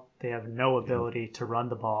one-dimensional. They have no ability to run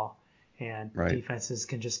the ball, and defenses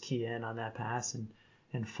can just key in on that pass.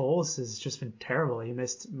 And Foles has just been terrible. He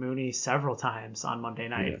missed Mooney several times on Monday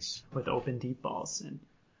night with open deep balls, and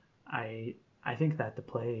I think that the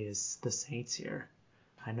play is the Saints here.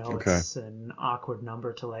 I know it's an awkward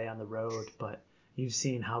number to lay on the road, but you've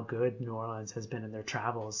seen how good New Orleans has been in their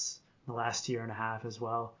travels in the last year and a half as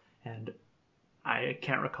well, and I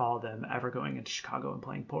can't recall them ever going into Chicago and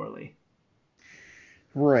playing poorly.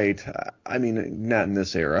 Right. I mean, not in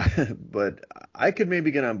this era, but I could maybe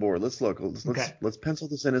get on board. Let's look. Let's pencil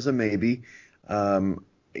this in as a maybe.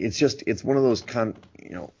 It's one of those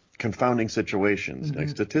confounding situations. Like,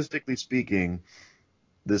 statistically speaking,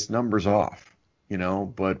 this number's off.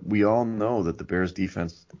 But we all know that the Bears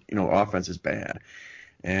defense, offense is bad.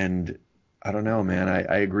 And I don't know, man.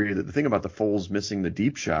 I agree that the thing about the Foles missing the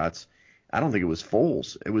deep shots, I don't think it was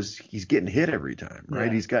Foles. He's getting hit every time, right?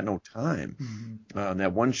 Yeah. He's got no time.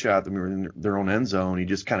 That one shot that we were in their own end zone, he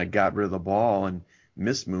just kind of got rid of the ball and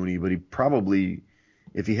missed Mooney, but he probably,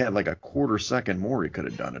 if he had like a quarter second more, he could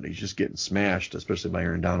have done it. He's just getting smashed, especially by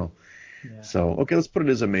Aaron Donald. Yeah. So, okay, let's put it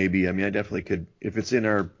as a maybe. I mean, I definitely could, if it's in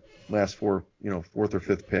our last fourth or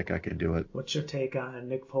fifth pick, I could do it. What's your take on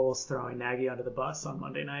Nick Foles throwing Nagy under the bus on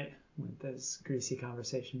Monday night with this greasy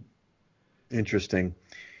conversation? Interesting.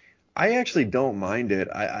 I actually don't mind it.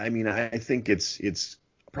 I mean, I think it's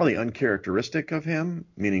probably uncharacteristic of him,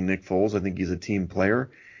 meaning Nick Foles. I think he's a team player.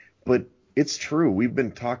 But it's true. We've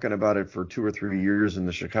been talking about it for 2 or 3 years in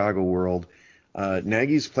the Chicago world.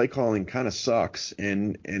 Nagy's play calling kind of sucks.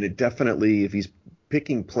 And it definitely, if he's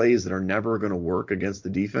picking plays that are never going to work against the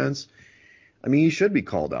defense, I mean, he should be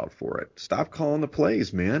called out for it. Stop calling the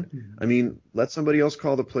plays, man. I mean, let somebody else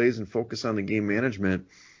call the plays and focus on the game management,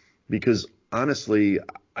 because honestly,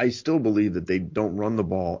 I still believe that they don't run the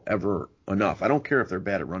ball ever enough. I don't care if they're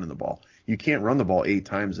bad at running the ball. You can't run the ball 8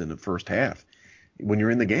 times in the first half when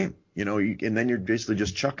you're in the game, and then you're basically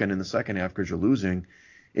just chucking in the second half because you're losing.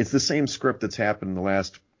 It's the same script that's happened in the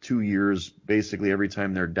last 2 years. Basically, every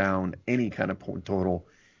time they're down any kind of point total,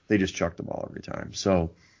 they just chuck the ball every time.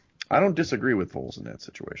 So I don't disagree with Foles in that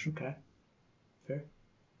situation. Okay. Fair.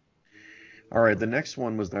 All right, the next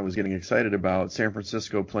one was I was getting excited about San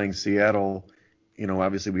Francisco playing Seattle.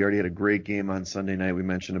 Obviously we already had a great game on Sunday night. We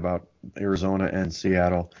mentioned about Arizona and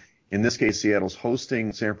Seattle. In this case, Seattle's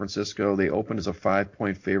hosting San Francisco. They opened as a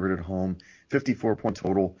 5-point favorite at home, 54-point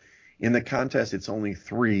total. In the contest, it's only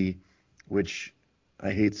 3, which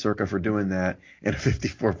I hate Circa for doing that. And a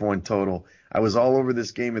 54-point total. I was all over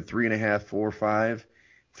this game at 3.5, 4, 5.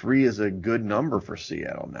 3 is a good number for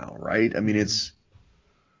Seattle now, right? I mean, it's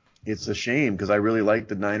a shame because I really like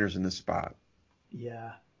the Niners in this spot.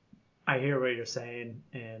 Yeah, I hear what you're saying,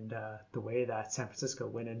 and the way that San Francisco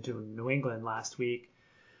went into New England last week,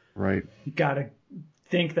 right? You got to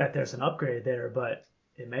think that there's an upgrade there, but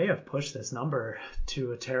it may have pushed this number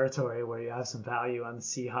to a territory where you have some value on the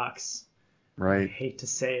Seahawks. Right. I hate to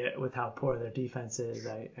say it with how poor their defense is.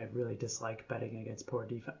 I really dislike betting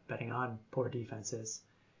on poor defenses.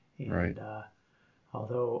 And right.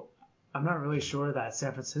 Although I'm not really sure that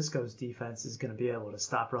San Francisco's defense is going to be able to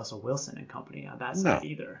stop Russell Wilson and company on that side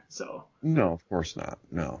either. So no, of course not.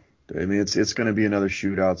 No, I mean it's going to be another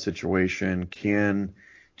shootout situation. Can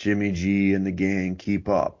Jimmy G and the gang keep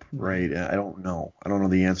up? Right? I don't know. I don't know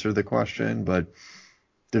the answer to the question, but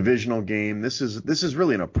divisional game. This is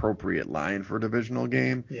really an appropriate line for a divisional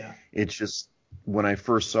game. Yeah. It's just when I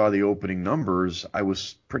first saw the opening numbers, I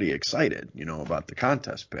was pretty excited, about the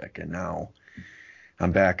contest pick, and now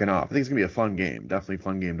I'm backing off. I think it's going to be a fun game. Definitely a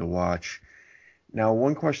fun game to watch. Now,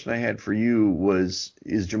 one question I had for you was,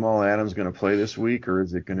 is Jamal Adams going to play this week, or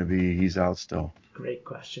is it going to be he's out still? Great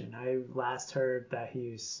question. I last heard that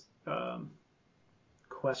he's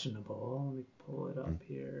questionable. Let me pull it up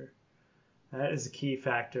here. That is a key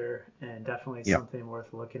factor and definitely something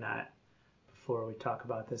worth looking at before we talk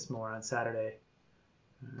about this more on Saturday.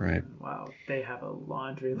 Right. Wow, they have a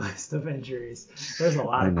laundry list of injuries. There's a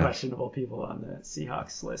lot of questionable people on the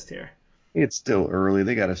Seahawks list here. It's still early.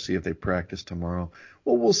 They got to see if they practice tomorrow.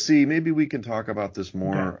 Well, we'll see. Maybe we can talk about this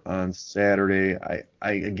more on Saturday.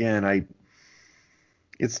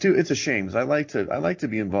 It's a shame because I like to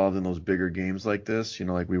be involved in those bigger games like this.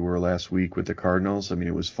 Like we were last week with the Cardinals. I mean,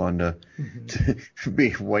 it was fun to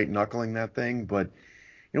be white knuckling that thing, but.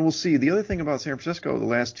 We'll see. The other thing about San Francisco, the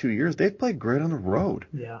last 2 years, they've played great on the road.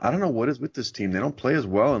 Yeah. I don't know what is with this team. They don't play as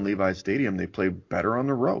well in Levi Stadium. They play better on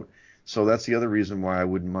the road. So that's the other reason why I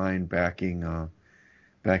wouldn't mind backing the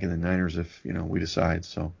Niners if, we decide.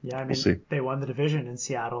 So we'll see. They won the division in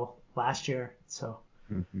Seattle last year, so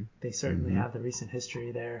they certainly have the recent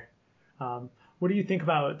history there. What do you think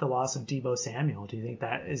about the loss of Deebo Samuel? Do you think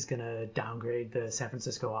that is going to downgrade the San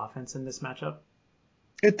Francisco offense in this matchup?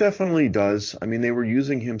 It definitely does. I mean, they were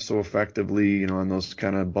using him so effectively, on those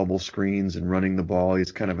kind of bubble screens and running the ball.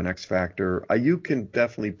 He's kind of an X factor. Ayuk can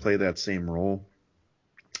definitely play that same role,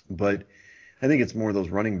 but I think it's more those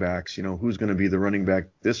running backs. Who's going to be the running back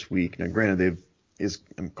this week? Now, granted,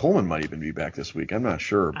 Coleman might even be back this week. I'm not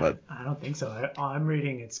sure, but I don't think so. I'm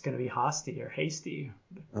reading it's going to be Hasty or Hasty.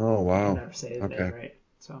 Oh wow! I can never say his name right.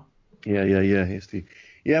 So yeah, Hasty.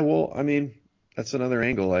 Yeah, well, I mean. That's another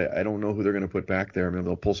angle. I don't know who they're going to put back there. I mean,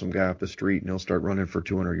 they'll pull some guy off the street and he'll start running for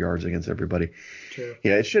 200 yards against everybody. True.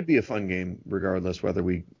 Yeah, it should be a fun game regardless whether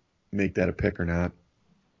we make that a pick or not.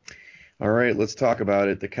 All right, let's talk about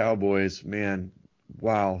it. The Cowboys, man,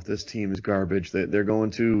 wow, this team is garbage. They're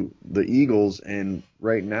going to the Eagles, and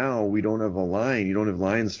right now we don't have a line. You don't have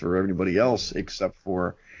lines for everybody else except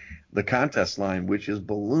for the contest line, which is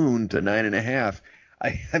ballooned to 9.5.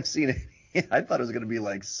 I've seen it. I thought it was going to be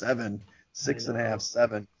like 7. 6.5,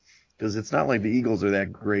 7, because it's not like the Eagles are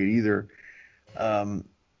that great either.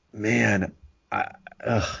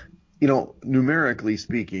 Numerically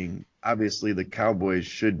speaking, obviously you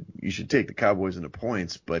should take the Cowboys into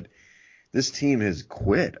points, but this team has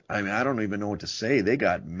quit. I mean, I don't even know what to say. They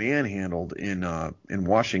got manhandled in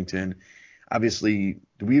Washington. Obviously,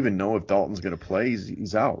 do we even know if Dalton's going to play?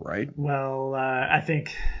 He's out, right? Well, I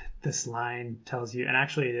think this line tells you, and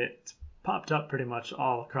actually it's popped up pretty much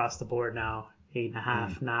all across the board now,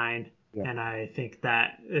 8.5, 9, and I think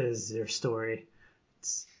that is their story.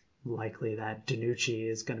 It's likely that DiNucci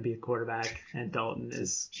is going to be the quarterback and Dalton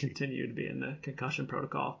is continued to be in the concussion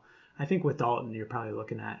protocol. I think with Dalton, you're probably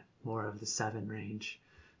looking at more of the 7 range.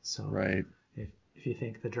 So right. if you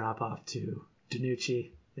think the drop off to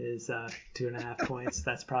DiNucci is 2.5 points,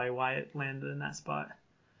 that's probably why it landed in that spot.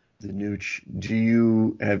 DiNucci, do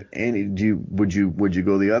you have any? Would you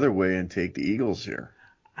go the other way and take the Eagles here?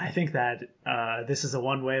 I think that this is a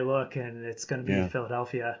one-way look, and it's going to be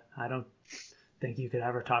Philadelphia. I don't think you could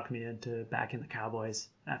ever talk me into backing the Cowboys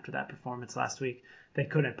after that performance last week. They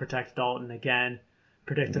couldn't protect Dalton again.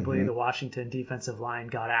 Predictably, the Washington defensive line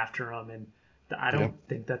got after him, and I don't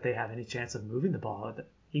think that they have any chance of moving the ball. The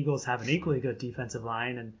Eagles have an equally good defensive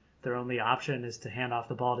line, and their only option is to hand off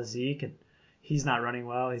the ball to Zeke, and he's not running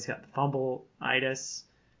well. He's got fumble-itis,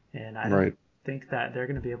 and I don't think that they're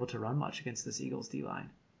going to be able to run much against this Eagles D-line.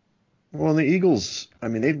 Well, the Eagles, I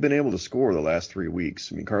mean, they've been able to score the last 3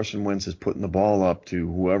 weeks. I mean, Carson Wentz is putting the ball up to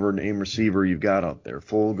whoever name receiver you've got out there,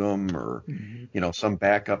 Fulgham or, Hmm. some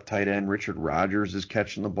backup tight end. Richard Rodgers is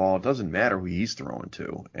catching the ball. It doesn't matter who he's throwing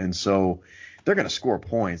to. And so they're going to score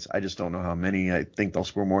points. I just don't know how many. I think they'll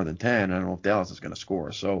score more than 10. I don't know if Dallas is going to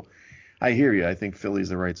score. So I hear you. I think Philly's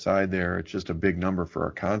the right side there. It's just a big number for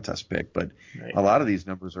our contest pick. But Right. a lot of these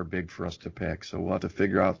numbers are big for us to pick. So we'll have to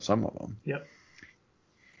figure out some of them. Yep.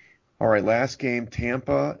 All right, last game,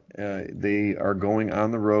 Tampa. They are going on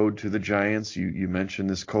the road to the Giants. You mentioned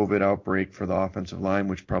this COVID outbreak for the offensive line,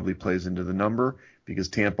 which probably plays into the number because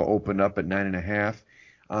Tampa opened up at 9.5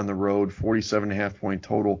 on the road, 47.5 point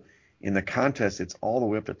total. In the contest, it's all the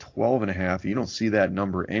way up to 12.5. You don't see that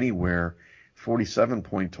number anywhere. 47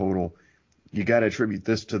 point total. You got to attribute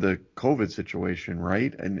this to the COVID situation,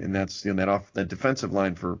 right? And that's that defensive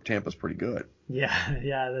line for Tampa's pretty good. Yeah,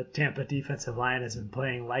 yeah. The Tampa defensive line has been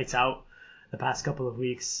playing lights out the past couple of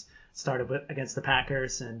weeks. Started against the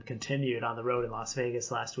Packers and continued on the road in Las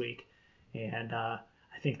Vegas last week. And I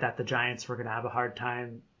think that the Giants were going to have a hard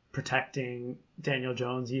time protecting Daniel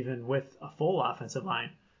Jones even with a full offensive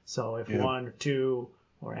line. So if one or two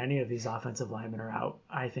or any of these offensive linemen are out,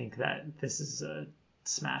 I think that this is a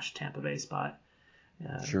smash Tampa Bay spot.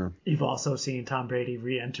 Sure. You've also seen Tom Brady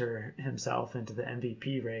re-enter himself into the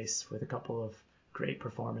MVP race with a couple of great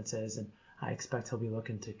performances, and I expect he'll be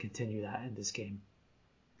looking to continue that in this game.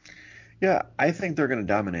 Yeah, I think they're going to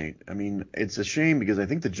dominate. I mean, it's a shame because I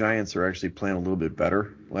think the Giants are actually playing a little bit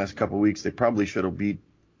better the last couple of weeks. They probably should have beat,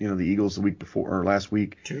 the Eagles the week before or last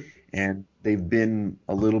week. True. And they've been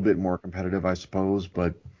a little bit more competitive, I suppose,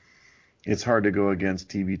 but it's hard to go against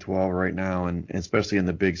TB12 right now, and especially in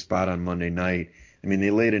the big spot on Monday night. I mean,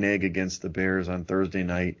 they laid an egg against the Bears on Thursday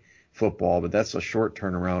night football, but that's a short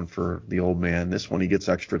turnaround for the old man. This one, he gets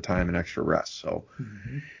extra time and extra rest. So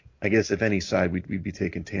I guess if any side, we'd be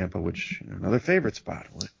taking Tampa, which another favorite spot.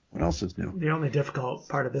 What else is new? The only difficult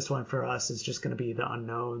part of this one for us is just going to be the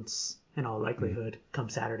unknowns in all likelihood come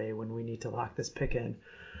Saturday when we need to lock this pick in,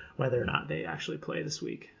 whether or not they actually play this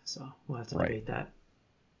week. So we'll have to debate that.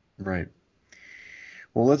 Right.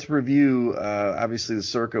 Well, let's review. Obviously, the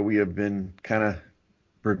Circa, we have been kind of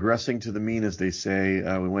regressing to the mean, as they say.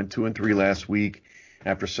 We went 2-3 last week.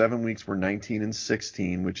 After 7 weeks, we're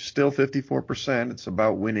 19-16, which is still 54%. It's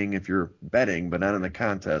about winning if you're betting, but not in the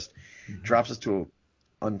contest. Drops us to,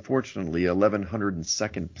 unfortunately,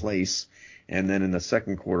 1,102nd place. And then in the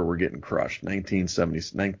second quarter, we're getting crushed,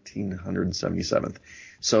 1977th.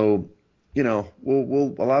 So,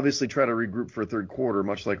 we'll obviously try to regroup for a third quarter,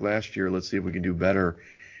 much like last year. Let's see if we can do better.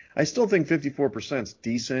 I still think 54% is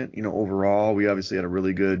decent, overall. We obviously had a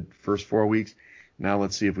really good first 4 weeks. Now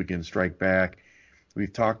let's see if we can strike back.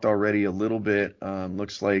 We've talked already a little bit.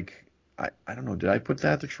 Looks like, I don't know, did I put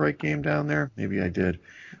that Detroit game down there? Maybe I did.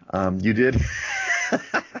 You did?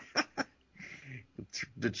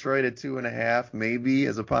 Detroit at 2.5, maybe,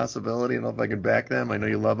 as a possibility. I don't know if I can back them. I know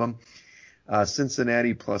you love them.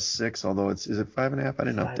 Cincinnati +6, although is it 5.5? I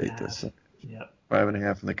didn't update this. Yep.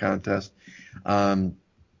 5.5 in the contest.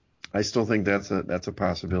 I still think that's a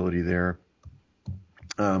possibility there.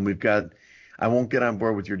 We've got. I won't get on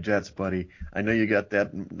board with your Jets, buddy. I know you got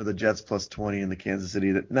the Jets +20 in the Kansas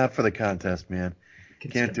City. Not for the contest, man.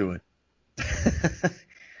 Can't do it.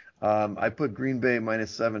 I put Green Bay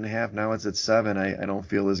 -7.5. Now it's at 7. I don't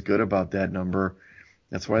feel as good about that number.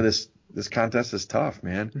 That's why this contest is tough,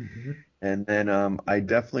 man. Mm-hmm. And then I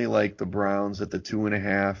definitely like the Browns at the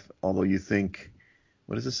 2.5. Although you think,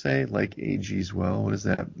 what does it say? Like AG's well. What is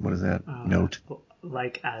that? What is that note?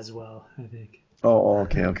 Like as well, I think. Oh,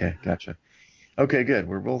 okay, gotcha. Okay, good.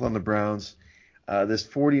 We're both on the Browns. This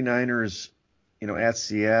 49ers, at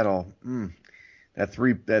Seattle,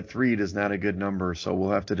 that three is not a good number, so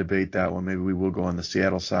we'll have to debate that one. Maybe we will go on the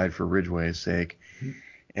Seattle side for Ridgeway's sake.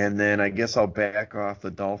 And then I guess I'll back off the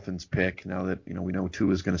Dolphins pick now that we know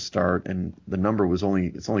Tua is going to start, and the number it's only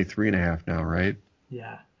 3.5 now, right?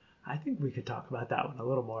 Yeah, I think we could talk about that one a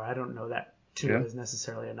little more. I don't know that Tua is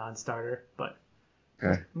necessarily a non-starter, but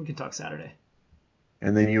we can talk Saturday.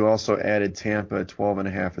 And then you also added Tampa at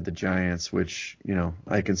 12.5 at the Giants, which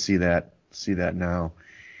I can see that now.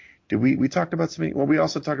 Did we talked about something? Well, we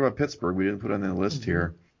also talked about Pittsburgh. We didn't put on the list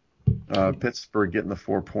here. Pittsburgh getting the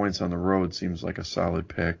 4 points on the road seems like a solid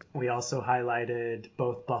pick. We also highlighted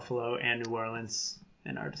both Buffalo and New Orleans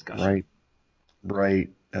in our discussion. Right.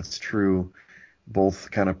 That's true. Both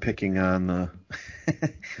kind of picking on the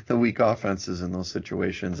the weak offenses in those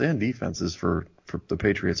situations and defenses for the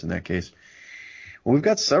Patriots in that case. Well, we've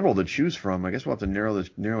got several to choose from. I guess we'll have to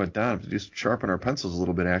narrow it down to just sharpen our pencils a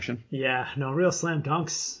little bit. Action. Yeah, no real slam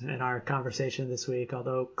dunks in our conversation this week,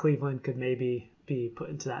 although Cleveland could maybe be put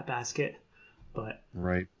into that basket. But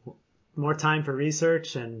Right. more time for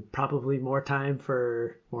research and probably more time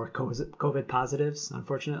for more COVID positives,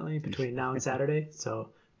 unfortunately, between now and Saturday. So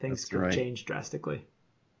things That's could right. change drastically.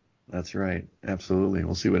 That's right. Absolutely.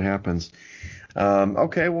 We'll see what happens.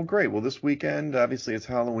 Okay. Well, great. Well, this weekend, obviously, it's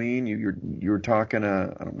Halloween. You were talking.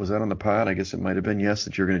 Was that on the pod? I guess it might have been. Yes,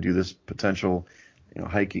 that you're going to do this potential,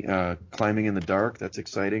 hiking, climbing in the dark. That's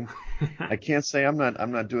exciting. I can't say I'm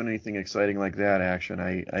not doing anything exciting like that. Action.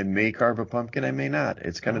 I may carve a pumpkin. I may not.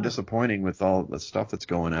 It's kind of disappointing with all the stuff that's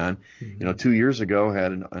going on. Mm-hmm. 2 years ago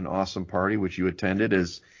had an awesome party which you attended.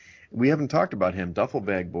 We haven't talked about him, Duffel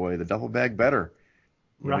Bag Boy, the Duffel Bag Better.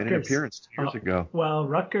 He made an Rutgers. appearance 2 years ago. Well,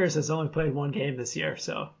 Rutgers has only played one game this year,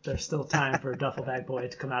 so there's still time for Duffel Bag Boy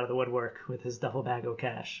to come out of the woodwork with his duffel bag o'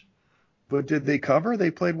 cash. But did they cover?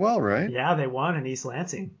 They played well, right? Yeah, they won in East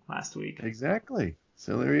Lansing last week. Exactly.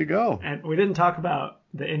 So there you go. And we didn't talk about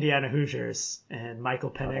the Indiana Hoosiers and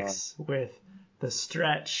Michael Penix with the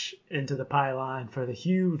stretch into the pylon for the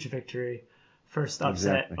huge victory. First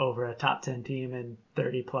upset over a top 10 team in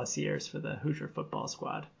 30 plus years for the Hoosier football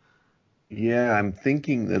squad. Yeah, I'm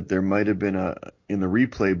thinking that there might have been in the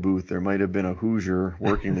replay booth, there might have been a Hoosier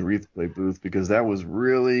working the replay booth because that was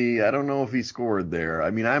really, I don't know if he scored there.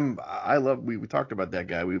 I mean, we talked about that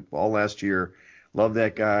guy. We all last year, loved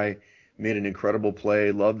that guy, made an incredible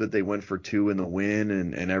play, loved that they went for 2 in the win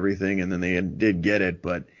and everything, and then they did get it.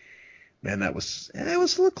 But man, it was a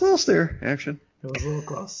little close there, Action. It was a little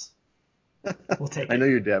close. We'll take it. I know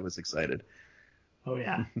your dad was excited. Oh,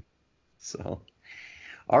 yeah. So.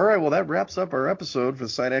 All right, well, that wraps up our episode for the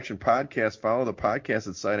Side Action Podcast. Follow the podcast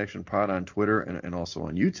at Side Action Pod on Twitter and also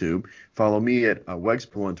on YouTube. Follow me at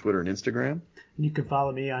Wegspool on Twitter and Instagram. You can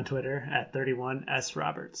follow me on Twitter at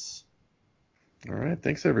 31sroberts. All right,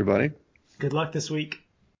 thanks, everybody. Good luck this week.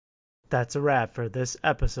 That's a wrap for this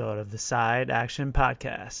episode of the Side Action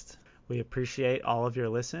Podcast. We appreciate all of your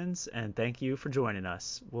listens and thank you for joining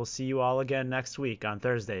us. We'll see you all again next week on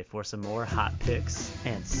Thursday for some more hot picks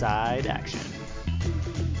and side action.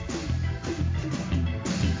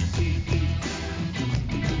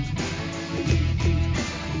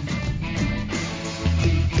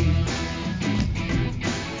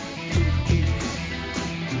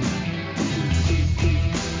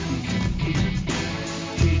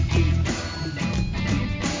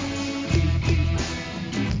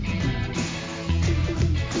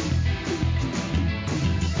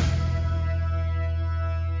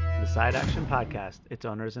 Side Action Podcast, its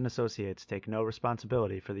owners and associates take no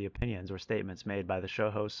responsibility for the opinions or statements made by the show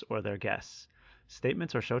hosts or their guests.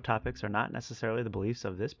 Statements or show topics are not necessarily the beliefs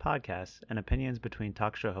of this podcast, and opinions between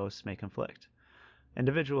talk show hosts may conflict.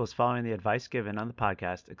 Individuals following the advice given on the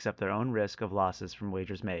podcast accept their own risk of losses from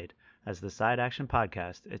wagers made. As the Side Action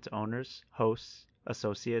Podcast, its owners, hosts,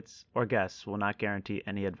 associates, or guests will not guarantee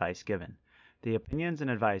any advice given. The opinions and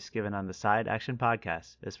advice given on the Side Action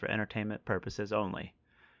Podcast is for entertainment purposes only.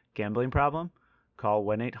 Gambling problem? Call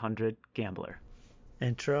 1-800-GAMBLER.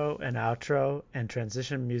 Intro and outro and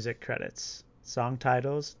transition music credits. Song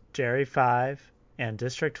titles Jerry 5 and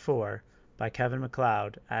District 4 by Kevin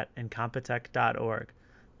MacLeod at incompetech.org.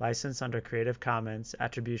 Licensed under Creative Commons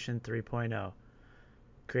Attribution 3.0.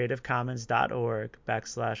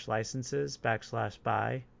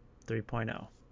 creativecommons.org/licenses/by 3.0.